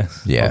Martians there.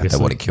 Yeah, obviously.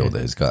 They want to kill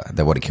those guys.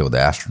 They want to kill the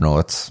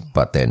astronauts,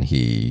 but then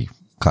he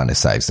kind of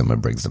saves them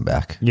and brings them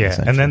back. Yeah,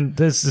 and then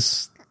there's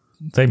this...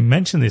 They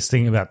mention this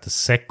thing about the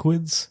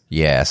Sequids.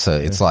 Yeah, so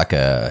it's like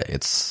an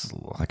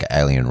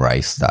alien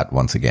race that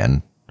once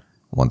again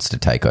wants to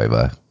take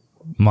over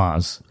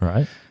Mars,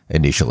 right?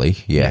 Initially,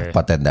 yeah.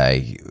 But then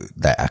they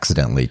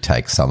accidentally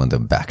take some of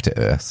them back to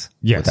Earth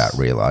without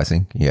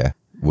realizing. Yeah.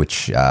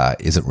 Which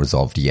isn't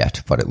resolved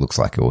yet, but it looks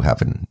like it will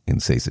happen in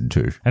season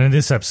 2. And in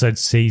this episode,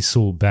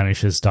 Cecil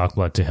banishes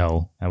Darkblood to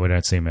hell, and we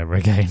don't see him ever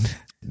again.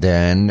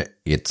 Then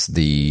it's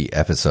the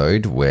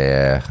episode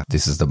where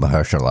this is the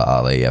Mahershala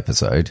Ali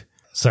episode.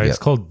 So it's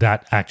called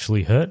That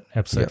Actually Hurt,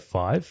 episode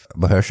 5.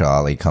 Mahershala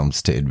Ali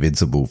comes to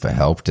Invincible for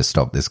help to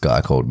stop this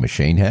guy called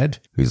Machine Head,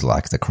 who's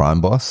like the crime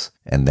boss.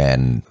 And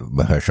then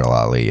Mahershala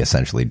Ali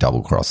essentially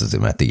double crosses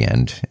him at the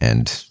end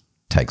and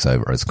takes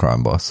over as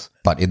crime boss.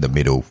 But in the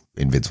middle,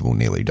 Invincible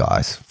nearly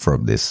dies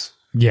from this.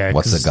 Yeah.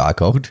 What's the guy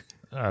called?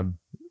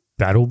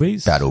 Battle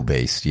Beast? Battle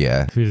Beast,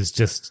 yeah. Who's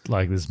just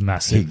like this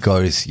massive...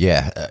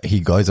 He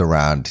goes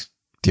around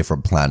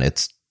different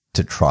planets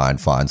to try and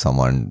find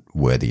someone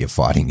worthy of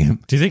fighting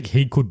him. Do you think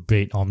he could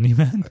beat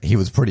Omni-Man? He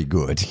was pretty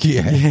good,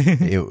 yeah.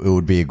 It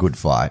would be a good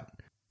fight.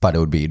 But it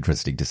would be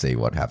interesting to see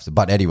what happens.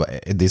 But anyway,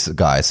 this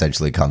guy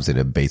essentially comes in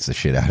and beats the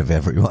shit out of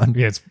everyone.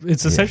 Yeah,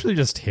 it's essentially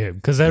just him.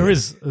 Because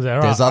there's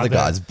other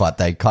guys, but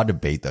they kind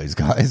of beat those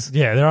guys.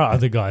 Yeah, there are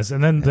other guys.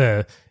 And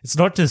then it's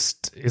not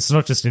just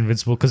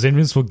Invincible, because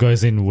Invincible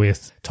goes in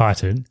with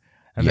Titan.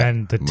 And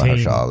then the team...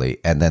 Mahershala Ali,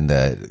 and then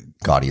the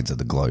Guardians of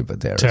the Globe are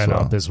there as well. Turn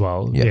up as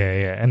well.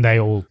 Yeah. And they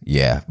all...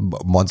 Yeah.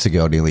 Monster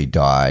Girl nearly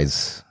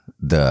dies.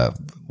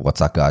 What's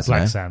that guy's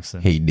name? Black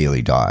Samson. He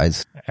nearly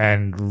dies.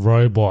 And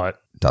Robot...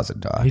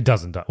 doesn't die. He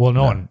doesn't die. Well,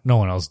 no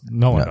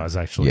one dies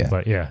actually, yeah.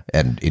 But yeah.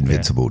 And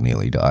Invincible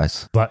nearly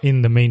dies. But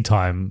in the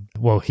meantime,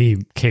 he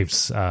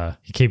keeps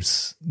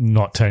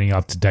not turning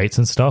up to dates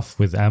and stuff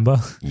with Amber.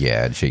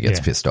 Yeah, and she gets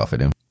pissed off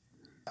at him.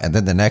 And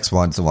then the next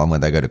one's the one where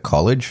they go to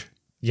college.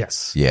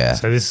 Yes. Yeah.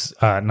 So this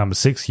number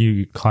 6,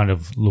 You Kind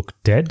of Look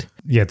Dead.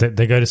 Yeah,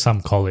 they go to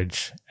some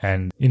college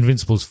and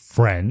Invincible's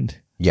friend.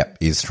 Yep,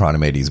 he's trying to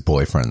meet his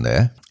boyfriend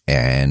there.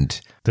 And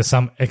There's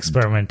some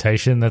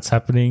experimentation that's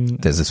happening.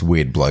 There's this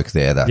weird bloke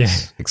there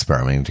that's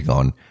experimenting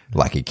on,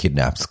 like he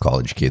kidnaps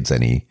college kids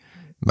and he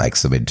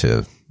makes them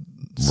into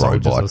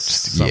robot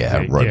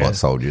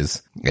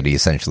soldiers. And he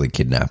essentially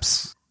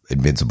kidnaps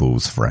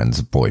Invincible's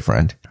friend's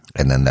boyfriend.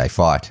 And then they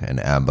fight,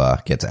 and Amber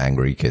gets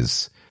angry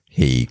because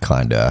he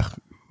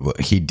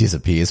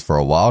disappears for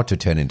a while to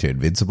turn into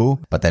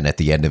Invincible. But then at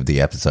the end of the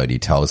episode, he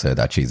tells her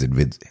that he's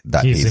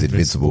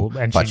invincible,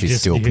 but she's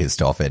still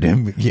pissed off at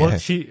him. Yeah. Well,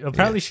 she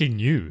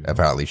knew.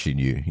 Apparently she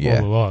knew, yeah.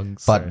 All along.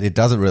 So. But it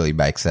doesn't really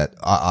make sense.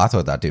 I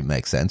thought that didn't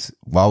make sense.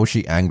 Why was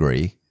she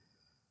angry?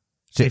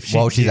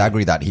 She's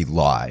angry that he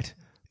lied.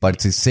 But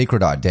it's his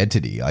secret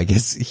identity. I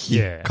guess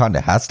he kind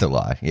of has to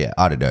lie. Yeah,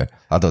 I don't know.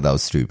 I thought that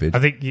was stupid. I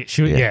think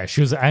she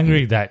was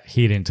angry that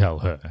he didn't tell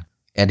her.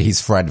 And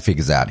his friend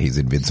figures out he's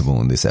invincible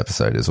in this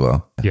episode as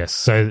well. Yes.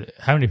 So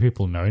how many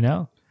people know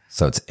now?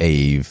 So it's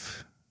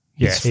Eve,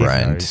 his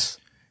friend. Knows.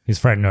 His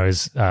friend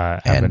knows.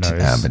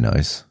 Amber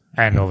knows.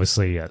 And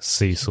obviously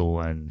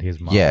Cecil and his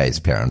mom. Yeah, his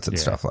parents and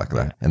stuff like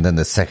that. And then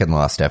the second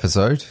last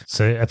episode.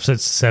 So episode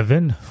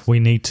 7, We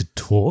Need to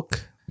Talk.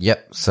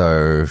 Yep.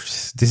 So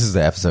this is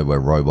the episode where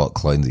Robot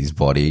clones his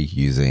body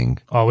using...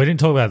 Oh, we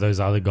didn't talk about those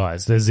other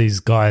guys. There's these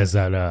guys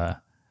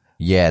that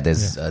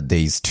there's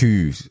these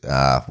two...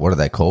 what are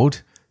they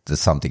called? The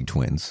something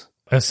twins.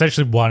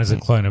 Essentially, one is a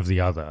clone of the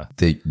other.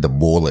 The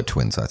Mauler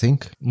twins, I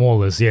think.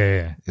 Maulers,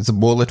 yeah. It's the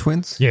Mauler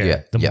twins?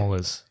 Yeah, the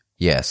Maulers.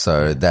 Yeah,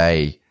 so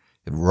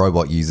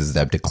Robot uses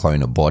them to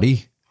clone a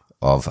body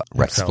of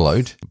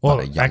Rexplode.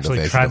 Well,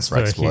 actually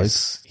transfer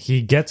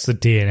he gets the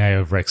DNA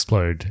of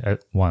Rexplode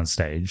at one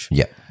stage.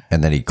 Yeah.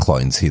 And then he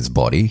clones his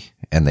body,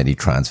 and then he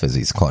transfers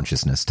his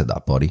consciousness to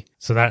that body.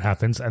 So that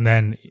happens. And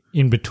then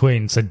in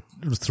between, so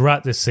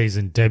throughout this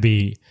season,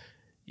 Debbie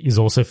is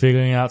also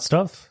figuring out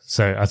stuff.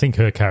 So I think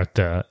her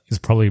character is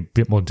probably a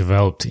bit more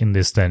developed in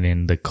this than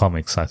in the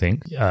comics, I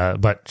think.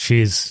 But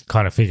she's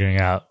kind of figuring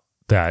out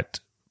that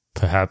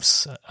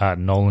perhaps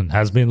Nolan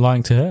has been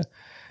lying to her.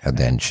 And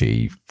then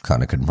she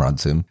kind of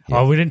confronts him. Yeah.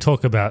 Oh, we didn't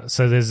talk about...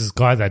 So there's this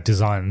guy that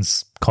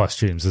designs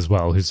costumes as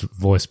well, who's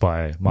voiced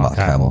by Mark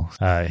Hamill.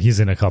 He's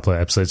in a couple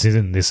of episodes. He's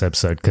in this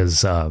episode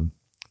because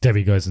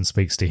Debbie goes and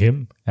speaks to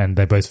him, and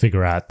they both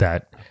figure out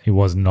that it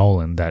was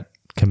Nolan that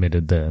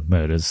committed the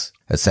murders.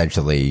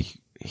 Essentially,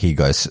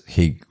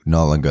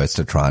 Nolan goes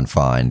to try and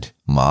find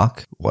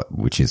Mark,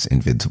 which is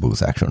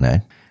Invincible's actual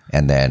name,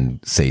 and then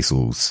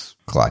Cecil's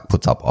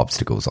puts up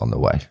obstacles on the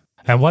way.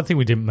 And one thing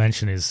we didn't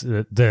mention is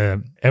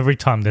that every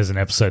time there's an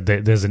episode,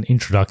 there's an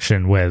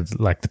introduction where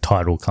the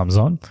title comes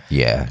on.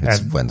 Yeah,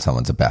 it's when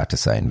someone's about to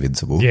say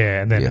Invincible.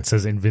 Yeah, and then it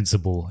says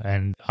Invincible.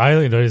 And I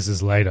only noticed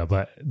this later,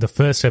 but the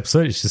first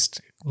episode is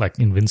just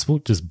Invincible,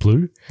 just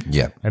blue.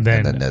 Yeah, and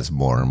then there's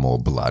more and more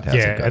blood as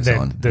it goes and then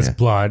on. There's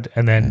blood,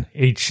 and then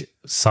each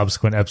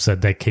subsequent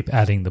episode they keep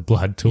adding the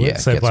blood to it.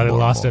 So by the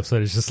last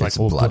episode, it's just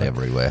all blood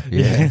everywhere.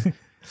 Yeah.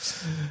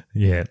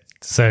 Yeah.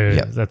 So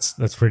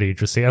that's pretty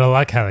interesting. And I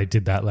like how they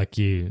did that,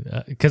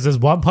 because there's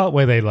one part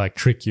where they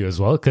trick you as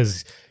well,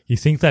 because you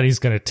think that he's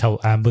going to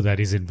tell Amber that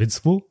he's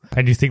invincible,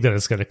 and you think that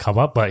it's going to come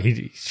up, but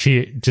he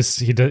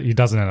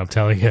doesn't end up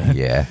telling her.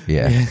 Yeah.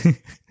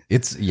 I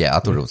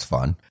thought it was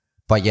fun.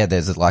 But yeah,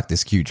 there's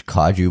this huge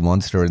kaiju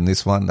monster in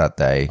this one that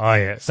they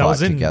fight that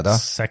was in together. The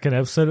second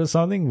episode or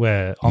something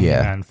where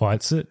Omni-Man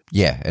fights it.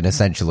 Yeah, and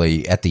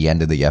essentially at the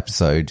end of the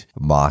episode,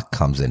 Mark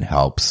comes and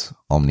helps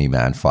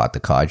Omni-Man fight the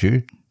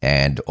kaiju,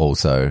 and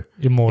also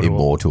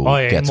Immortal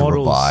gets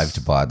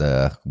revived by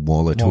the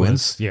Mauler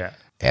twins. Yeah.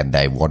 And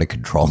they want to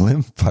control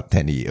him, but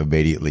then he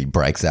immediately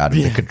breaks out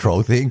of the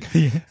control thing,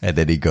 and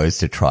then he goes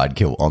to try and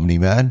kill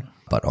Omni-Man.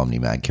 But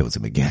Omni-Man kills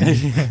him again.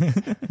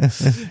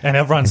 And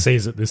everyone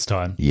sees it this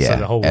time. Yeah. So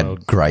the whole world.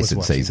 And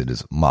Grayson sees it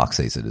Mark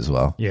sees it as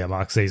well. Yeah,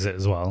 Mark sees it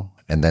as well.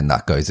 And then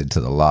that goes into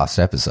the last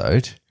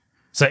episode.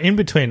 So in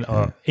between,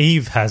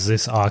 Eve has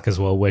this arc as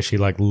well where she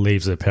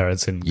leaves her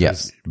parents and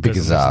goes in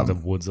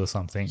the woods or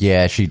something.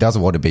 Yeah, she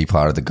doesn't want to be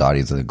part of the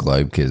Guardians of the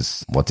Globe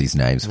because what's his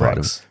name's part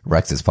of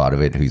Rex is part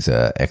of it, who's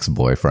her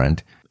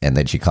ex-boyfriend. And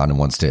then she kind of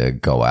wants to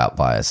go out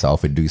by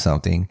herself and do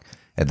something.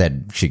 And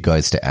then she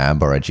goes to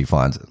Amber and she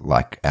finds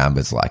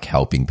Amber's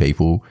helping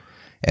people.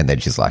 And then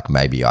she's like,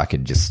 maybe I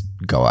could just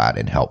go out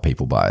and help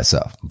people by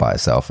herself.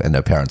 And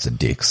her parents are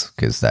dicks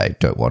because they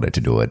don't want her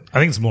to do it. I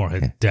think it's more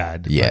her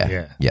dad.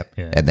 Yeah.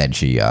 And then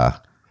she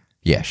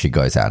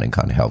goes out and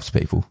kind of helps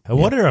people.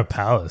 What are her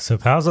powers? Her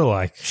powers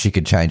are she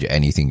could change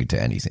anything into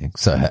anything.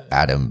 So her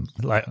Adam.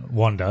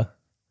 Wanda.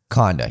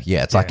 Kinda.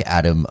 Yeah. It's like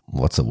Adam,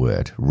 what's the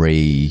word?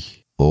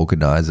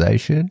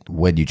 Reorganization,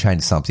 when you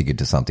change something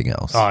into something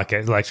else. Oh,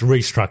 okay.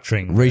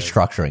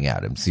 Restructuring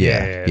atoms.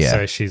 Yeah.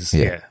 So she's,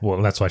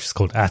 well, that's why she's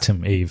called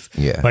Atom Eve.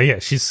 Yeah. But yeah,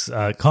 she's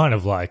kind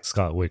of like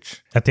Scarlet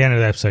Witch. At the end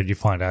of the episode, you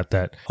find out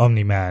that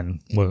Omni-Man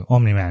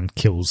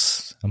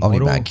kills Immortal.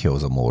 Omni-Man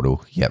kills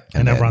Immortal. Yep.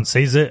 And everyone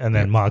sees it, and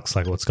then Mark's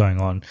like, what's going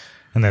on?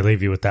 And they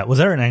leave you with that. Was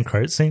there an end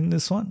credit scene in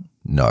this one?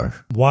 No.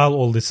 While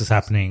all this is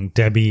happening,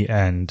 Debbie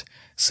and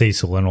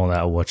Cecil and all that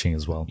are watching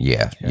as well.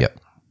 Yeah. Yep.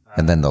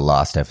 And then the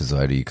last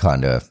episode, you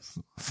kind of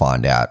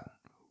find out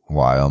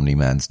why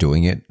Omni-Man's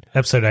doing it.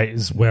 Episode 8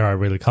 is where I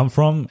really come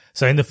from.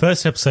 So in the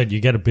first episode,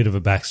 you get a bit of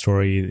a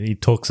backstory. He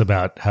talks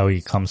about how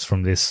he comes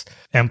from this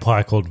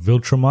empire called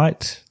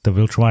Viltrumite, the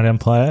Viltrumite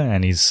Empire,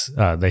 and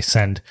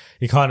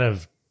he kind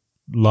of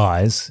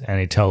lies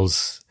and he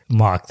tells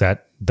Mark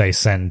that they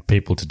send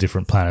people to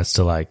different planets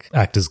to like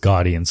act as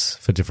guardians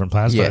for different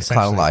planets. Yeah,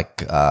 kind of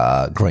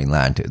like Green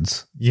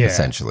Lanterns,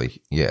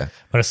 essentially. Yeah.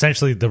 But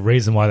essentially the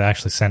reason why they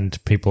actually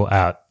send people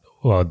out,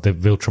 well, the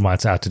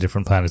Viltrumites out to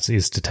different planets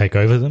is to take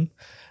over them.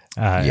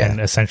 And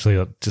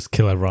essentially just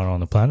kill everyone on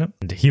the planet.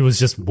 And he was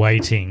just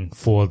waiting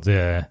for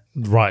the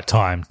right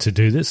time to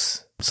do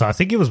this. So I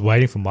think he was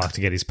waiting for Mark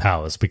to get his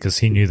powers because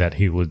he knew that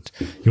he would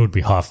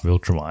be half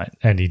Viltrumite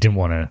and he didn't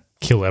want to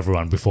kill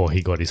everyone before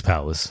he got his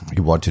powers. He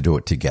wanted to do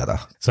it together.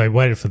 So he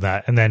waited for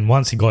that. And then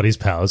once he got his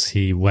powers,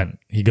 he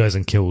goes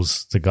and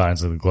kills the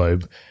Guardians of the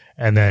Globe.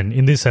 And then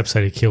in this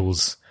episode, he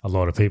kills a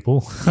lot of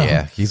people.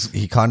 Yeah,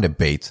 he kind of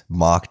beats.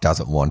 Mark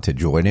doesn't want to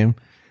join him.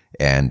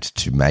 And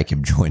to make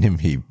him join him,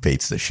 he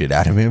beats the shit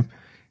out of him.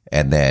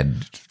 And then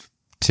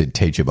to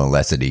teach him a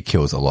lesson, he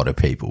kills a lot of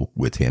people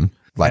with him.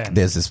 Like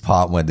there's this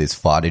part when these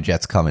fighter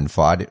jets come and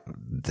fight.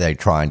 They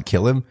try and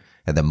kill him.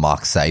 And then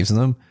Mark saves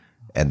them.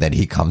 And then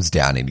he comes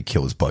down and he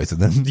kills both of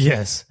them.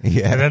 Yes.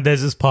 Yeah. And then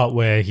there's this part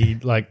where he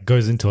like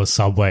goes into a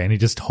subway and he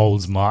just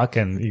holds Mark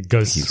and he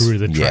goes through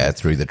the train. Yeah,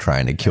 through the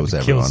train and kills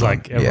everyone. Kills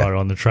like everyone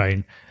on the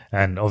train.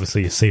 And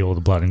obviously you see all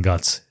the blood and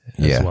guts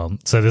as well.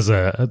 So there's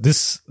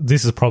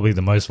this is probably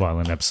the most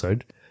violent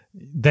episode.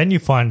 Then you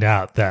find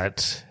out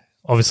that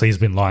obviously he's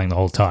been lying the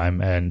whole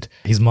time and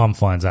his mum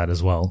finds out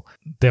as well.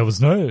 There was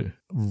no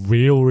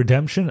real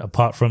redemption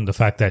apart from the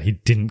fact that he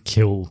didn't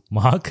kill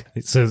Mark.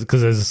 So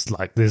because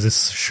there's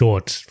this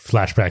short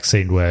flashback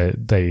scene where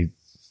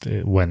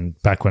when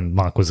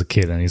Mark was a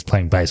kid and he's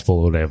playing baseball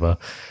or whatever,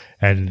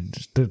 and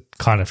it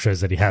kind of shows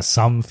that he has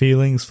some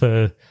feelings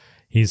for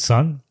his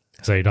son.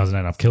 So he doesn't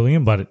end up killing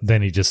him, but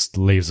then he just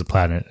leaves the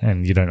planet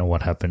and you don't know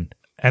what happened.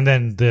 And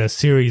then the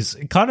series,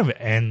 it kind of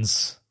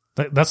ends.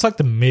 That's like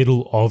the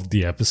middle of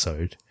the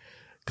episode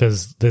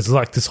because there's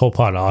like this whole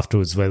part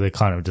afterwards where they're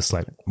kind of just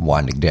like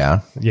winding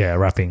down. Yeah,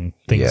 wrapping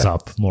things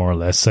up more or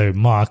less. So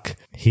Mark,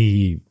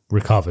 he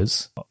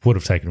recovers. Would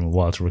have taken him a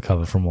while to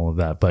recover from all of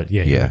that, but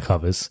he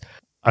recovers.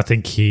 I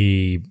think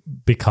he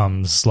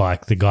becomes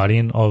like the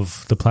guardian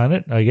of the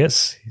planet, I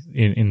guess,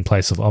 in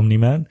place of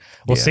Omni-Man.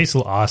 Well,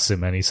 Cecil asked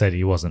him and he said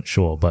he wasn't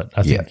sure, but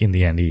I think in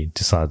the end he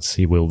decides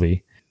he will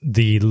be.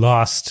 The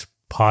last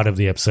part of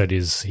the episode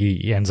is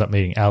he ends up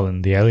meeting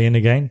Alan the alien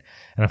again,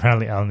 and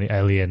apparently Alan the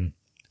alien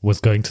was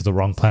going to the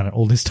wrong planet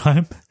all this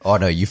time. Oh,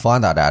 no, you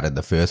find that out in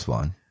the first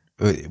one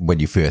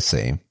when you first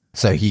see him.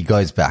 So he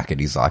goes back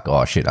and he's like,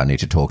 oh, shit, I need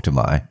to talk to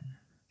my...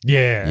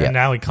 Yeah, and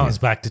now he comes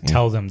back to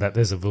tell them that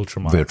there's a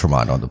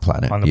Viltrumite on the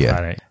planet.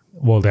 Planet.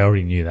 Well, they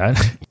already knew that.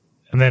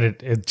 And then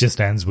it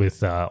just ends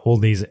with all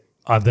these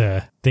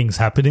other things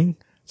happening.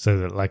 So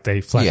that like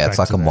they flash back. Yeah, it's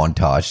like a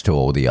montage to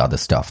all the other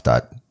stuff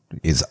that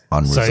is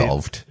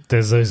unresolved. So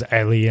there's those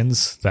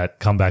aliens that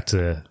come back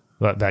to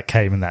that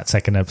came in that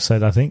second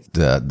episode, I think.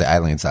 The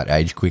aliens that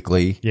age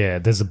quickly. Yeah,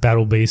 there's a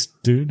Battle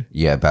Beast dude.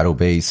 Yeah, Battle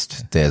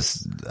Beast.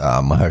 There's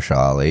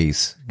Mahershala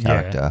Ali's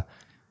character. Yeah.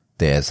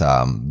 There's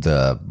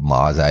the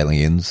Mars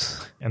aliens.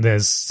 And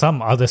there's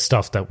some other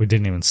stuff that we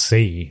didn't even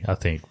see, I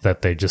think,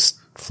 that they just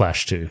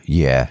flashed to.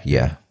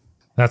 Yeah.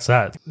 That's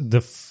that.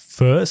 The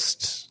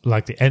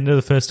end of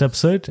the first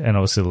episode and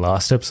obviously the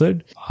last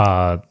episode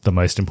are the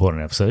most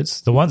important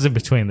episodes. The ones in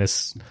between,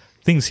 there's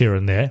things here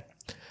and there.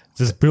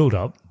 There's build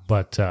up,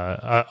 but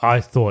I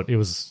thought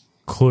it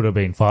could have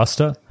been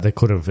faster. They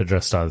could have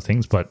addressed other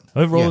things, but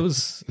overall it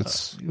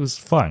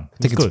was fine. I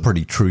think it's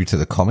pretty true to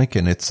the comic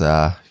and it's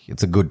a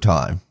good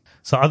time.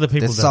 So other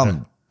people... There's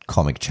some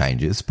comic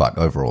changes, but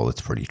overall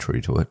it's pretty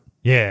true to it.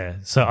 Yeah.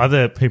 So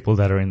other people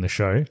that are in the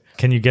show,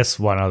 can you guess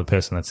one other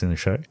person that's in the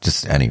show?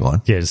 Just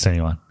anyone. Yeah, just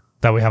anyone.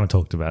 That we haven't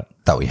talked about.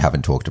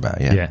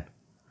 Yeah. Yeah.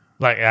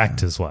 Like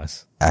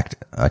actors-wise.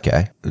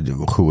 Okay.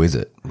 Who is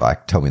it?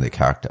 Like, tell me the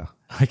character.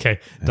 Okay.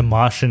 The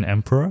Martian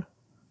Emperor.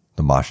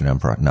 The Martian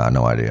Emperor?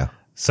 No idea.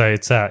 So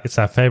it's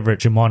our favorite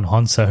Djimon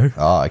Hounsou.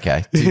 Oh,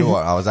 okay. Do you know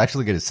what? I was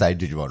actually going to say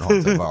Djimon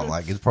Hounsou, but I'm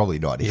like, it's probably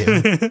not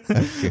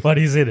him. But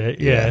he's in it,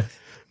 yeah.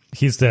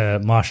 He's the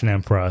Martian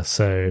Emperor,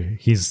 so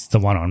he's the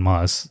one on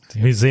Mars.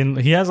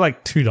 He has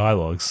like 2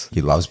 dialogues.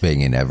 He loves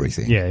being in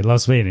everything. Yeah, he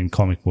loves being in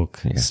comic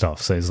book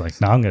stuff. So he's like,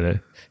 no, I'm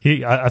going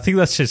to... I think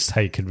that's just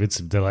how you convince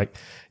him. They're like,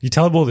 you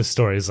tell him all this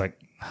story, he's like,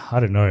 I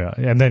don't know.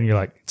 And then you're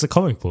like, it's a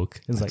comic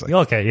book. It's like,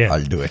 okay, yeah.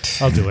 I'll do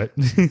it. I'll do it.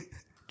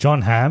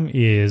 John Hamm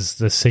is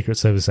the Secret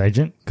Service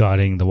agent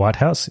guarding the White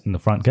House in the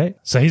front gate.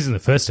 So he's in the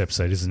first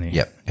episode, isn't he?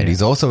 Yep. And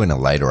he's also in a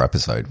later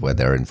episode where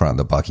they're in front of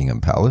the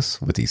Buckingham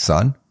Palace with his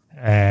son.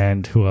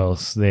 And who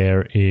else?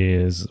 There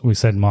is, we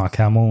said Mark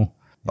Hamill.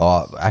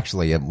 Oh,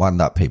 actually, one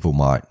that people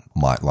might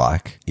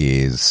like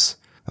is,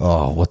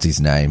 what's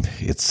his name?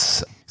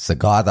 It's the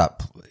guy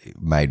that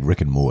made Rick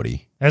and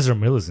Morty. Ezra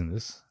Miller's in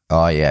this.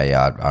 Oh,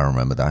 yeah, I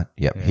remember that.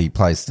 Yep. Yeah. He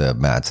plays the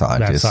mad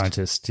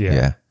scientist.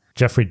 Yeah.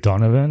 Jeffrey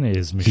Donovan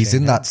is Machine He's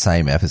in Head. that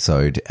same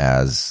episode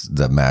as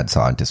the mad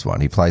scientist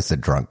one. He plays the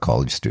drunk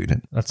college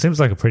student. That seems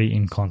like a pretty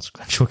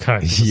inconsequential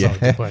character for someone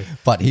to play.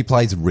 But he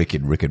plays Rick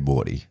in Rick and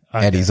Morty.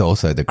 Okay. And he's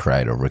also the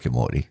creator of Rick and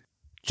Morty.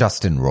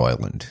 Justin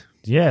Roiland.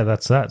 Yeah,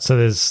 that's that. So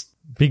there's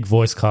big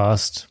voice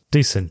cast,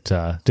 decent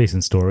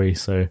story.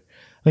 So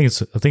I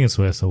think it's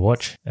worth a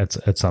watch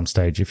at some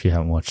stage if you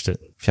haven't watched it.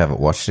 If you haven't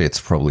watched it, it's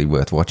probably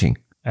worth watching.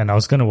 And I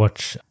was going to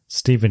watch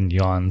Stephen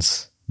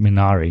Yeun's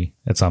Minari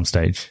at some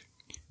stage.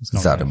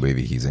 Is that a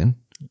movie he's in?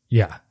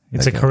 Yeah,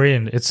 it's a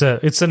Korean. It's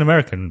an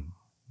American,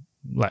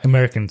 like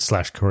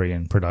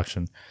American/Korean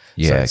production.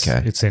 Yeah,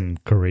 so it's in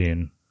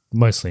Korean,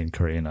 mostly in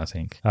Korean, I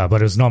think. But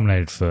it was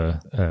nominated for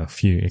a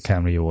few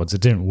Academy Awards.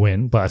 It didn't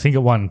win, but I think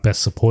it won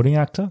Best Supporting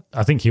Actor.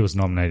 I think he was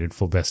nominated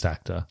for Best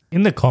Actor.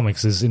 In the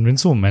comics, is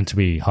Invincible meant to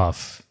be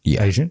half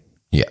Asian?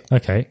 Yeah.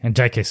 Okay, and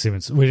J.K.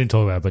 Simmons. We didn't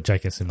talk about it, but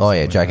J.K. Simmons. Oh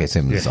yeah, J.K.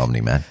 Simmons is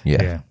Omni-Man.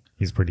 Yeah,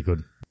 he's pretty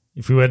good.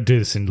 If we were to do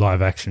this in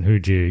live action,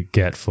 who'd you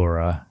get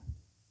for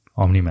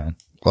Omni-Man?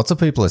 Lots of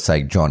people are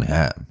saying John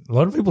Hamm. A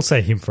lot of people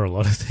say him for a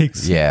lot of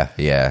things. Yeah.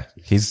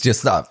 He's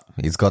just that.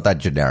 He's got that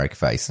generic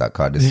face that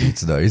kind of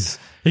suits those.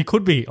 He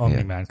could be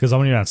Omni-Man because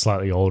Omni-Man's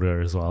slightly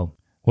older as well.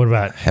 What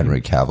about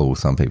Henry Cavill?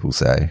 Some people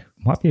say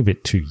might be a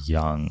bit too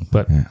young,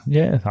 but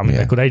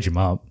they could age him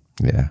up.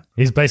 Yeah,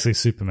 he's basically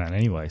Superman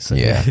anyway. So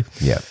yeah.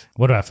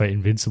 What about for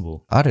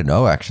Invincible? I don't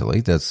know.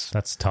 Actually, that's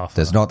tough.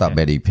 There's not that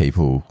many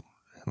people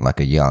like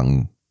a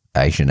young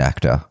Asian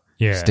actor.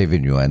 Yeah,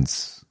 Stephen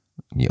Yeun's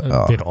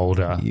a bit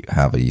older.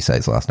 However you say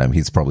his last name,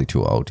 he's probably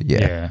too old.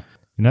 Yeah.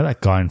 You know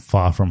that guy in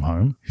Far From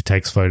Home who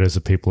takes photos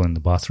of people in the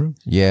bathroom?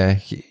 Yeah,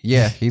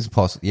 he's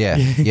possible. Yeah,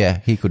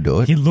 he could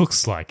do it. He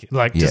looks like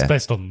just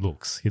based on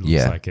looks, he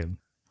looks like him.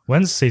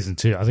 When's season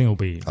 2? I think it'll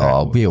be.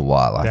 It'll be a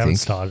while. I think.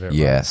 Started it,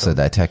 yeah, right? so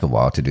they take a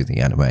while to do the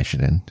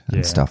animation and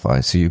stuff, I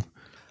assume.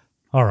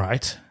 All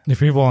right. If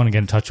people want to get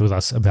in touch with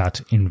us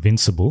about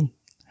Invincible,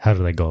 how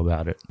do they go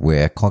about it?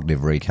 We're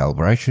Cognitive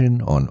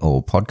Recalibration on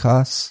all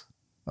podcasts.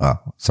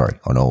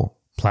 On all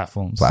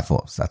platforms. That's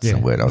the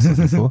word I was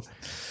looking for.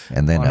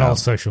 And then on all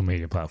social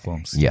media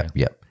platforms. Yep.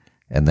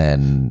 And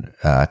then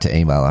to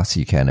email us,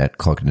 you can at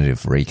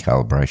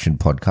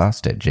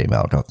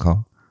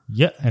cognitiverecalibrationpodcast@gmail.com.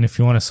 Yeah, and if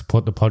you want to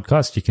support the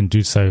podcast, you can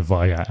do so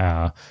via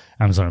our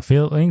Amazon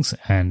affiliate links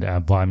and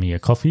our Buy Me a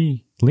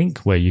Coffee link,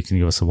 where you can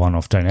give us a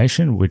one-off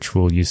donation, which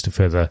we'll use to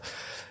further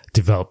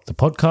develop the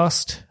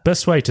podcast.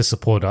 Best way to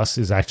support us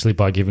is actually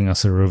by giving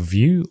us a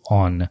review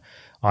on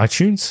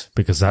iTunes,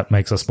 because that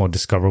makes us more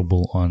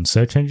discoverable on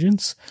search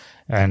engines.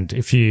 And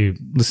if you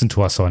listen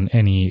to us on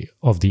any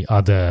of the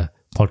other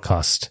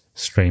podcast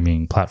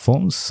streaming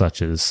platforms,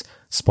 such as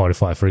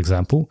Spotify, for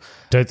example,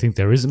 don't think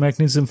there is a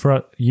mechanism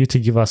for you to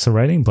give us a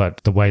rating,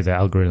 but the way the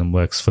algorithm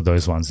works for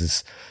those ones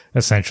is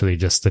essentially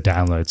just the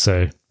download.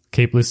 So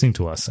keep listening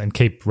to us and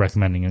keep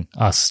recommending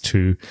us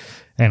to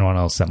anyone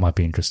else that might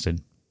be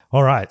interested.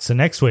 All right. So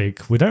next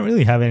week, we don't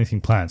really have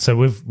anything planned. So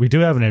we do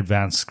have an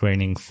advanced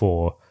screening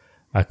for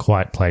A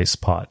Quiet Place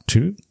Part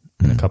 2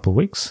 in a couple of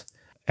weeks.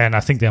 And I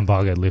think the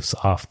embargo lifts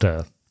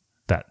after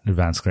that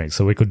advanced screening.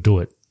 So we could do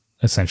it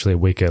essentially a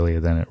week earlier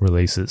than it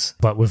releases.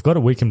 But we've got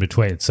a week in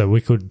between. So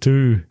we could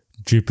do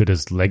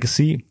Jupiter's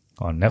Legacy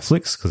on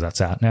Netflix, because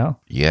that's out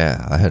now.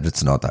 Yeah, I heard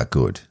it's not that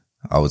good.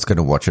 I was going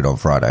to watch it on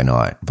Friday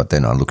night, but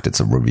then I looked at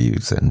some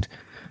reviews and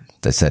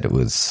they said it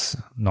was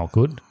not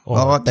good.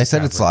 They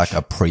said it's like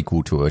a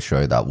prequel to a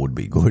show that would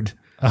be good.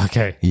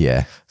 Okay.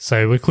 Yeah.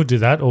 So we could do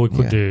that, or we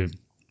could do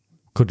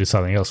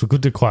something else. We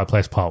could do Quiet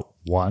Place Part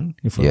 1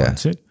 if we want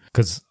to.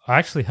 Because I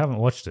actually haven't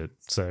watched it.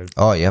 So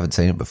you haven't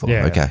seen it before?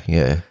 Yeah. Okay,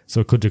 yeah. So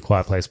we could do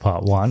Quiet Place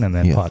Part 1 and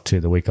then Part 2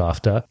 the week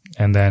after.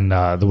 And then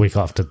the week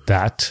after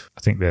that,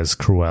 I think there's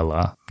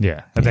Cruella.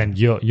 Yeah. And then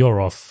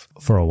you're off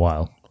for a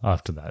while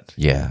after that.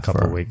 Yeah. A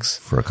couple of weeks.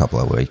 For a couple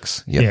of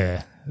weeks. Yep.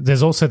 Yeah.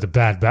 There's also The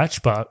Bad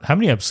Batch, but how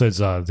many episodes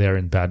are there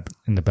in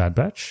The Bad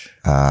Batch?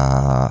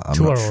 I'm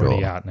 2 not are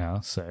already sure. out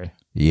now, so.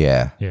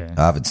 Yeah. Yeah.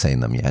 I haven't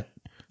seen them yet.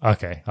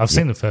 Okay. I've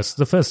seen the first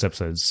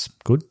episode's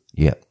good.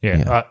 Yeah.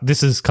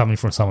 This is coming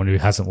from someone who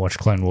hasn't watched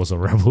Clone Wars or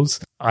Rebels.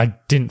 I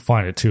didn't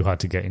find it too hard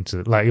to get into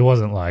it. Like, it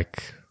wasn't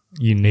like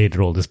you needed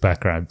all this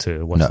background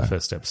to watch the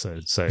first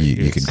episode. So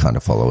you can kind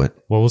of follow it.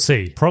 Well, we'll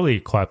see.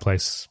 Probably Quiet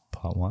Place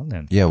Part 1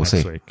 then. Yeah, we'll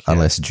next see. Week. Yeah.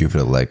 Unless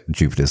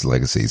Jupiter's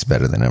Legacy is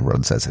better than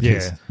everyone says it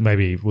is. Yeah,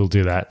 maybe we'll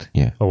do that.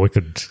 Yeah. Or we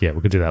could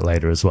do that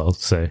later as well.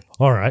 So,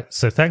 all right.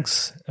 So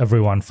thanks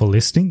everyone for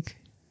listening,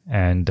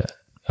 and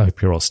I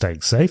hope you're all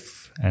staying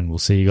safe, and we'll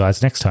see you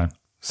guys next time.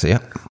 See ya.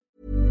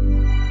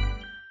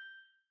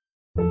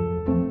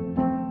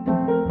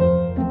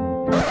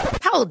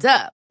 Hold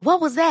up. What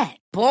was that?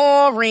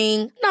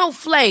 Boring. No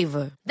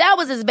flavor. That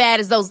was as bad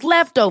as those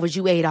leftovers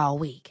you ate all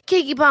week.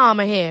 Keke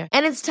Palmer here,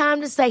 and it's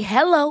time to say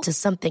hello to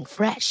something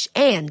fresh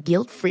and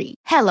guilt-free.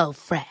 Hello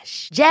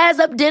Fresh. Jazz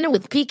up dinner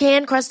with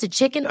pecan-crusted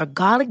chicken or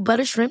garlic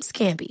butter shrimp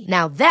scampi.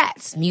 Now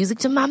that's music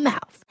to my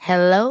mouth.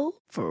 Hello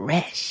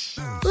Fresh.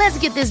 Let's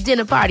get this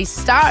dinner party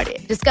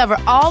started. Discover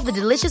all the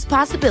delicious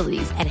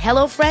possibilities at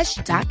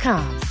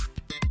HelloFresh.com.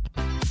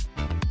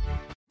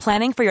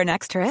 Planning for your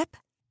next trip?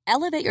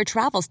 Elevate your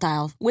travel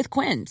style with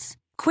Quince.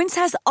 Quince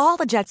has all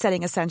the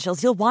jet-setting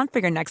essentials you'll want for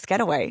your next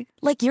getaway,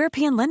 like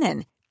European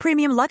linen,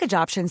 premium luggage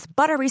options,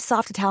 buttery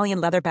soft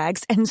Italian leather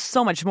bags, and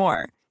so much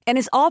more. And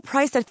is all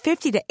priced at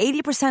 50 to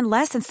 80%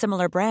 less than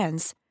similar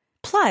brands.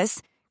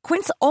 Plus,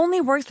 Quince only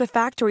works with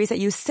factories that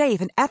use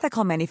safe and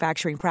ethical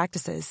manufacturing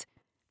practices.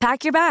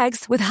 Pack your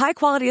bags with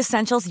high-quality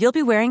essentials you'll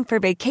be wearing for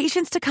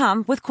vacations to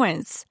come with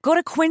Quince. Go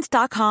to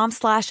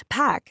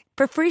quince.com/pack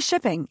for free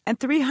shipping and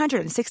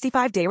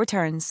 365-day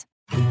returns.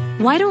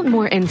 Why don't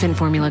more infant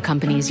formula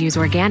companies use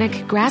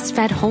organic,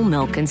 grass-fed whole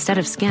milk instead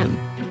of skim?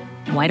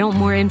 Why don't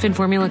more infant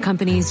formula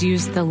companies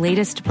use the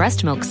latest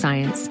breast milk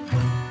science?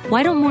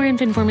 Why don't more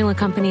infant formula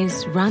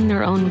companies run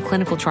their own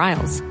clinical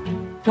trials?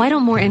 Why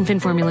don't more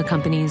infant formula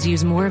companies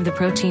use more of the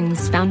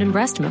proteins found in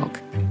breast milk?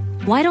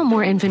 Why don't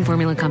more infant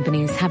formula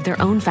companies have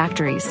their own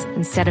factories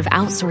instead of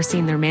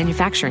outsourcing their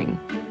manufacturing?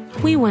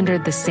 We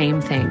wondered the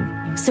same thing.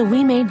 So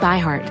we made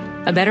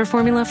ByHeart, a better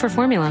formula for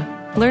formula.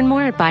 Learn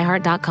more at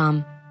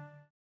byheart.com.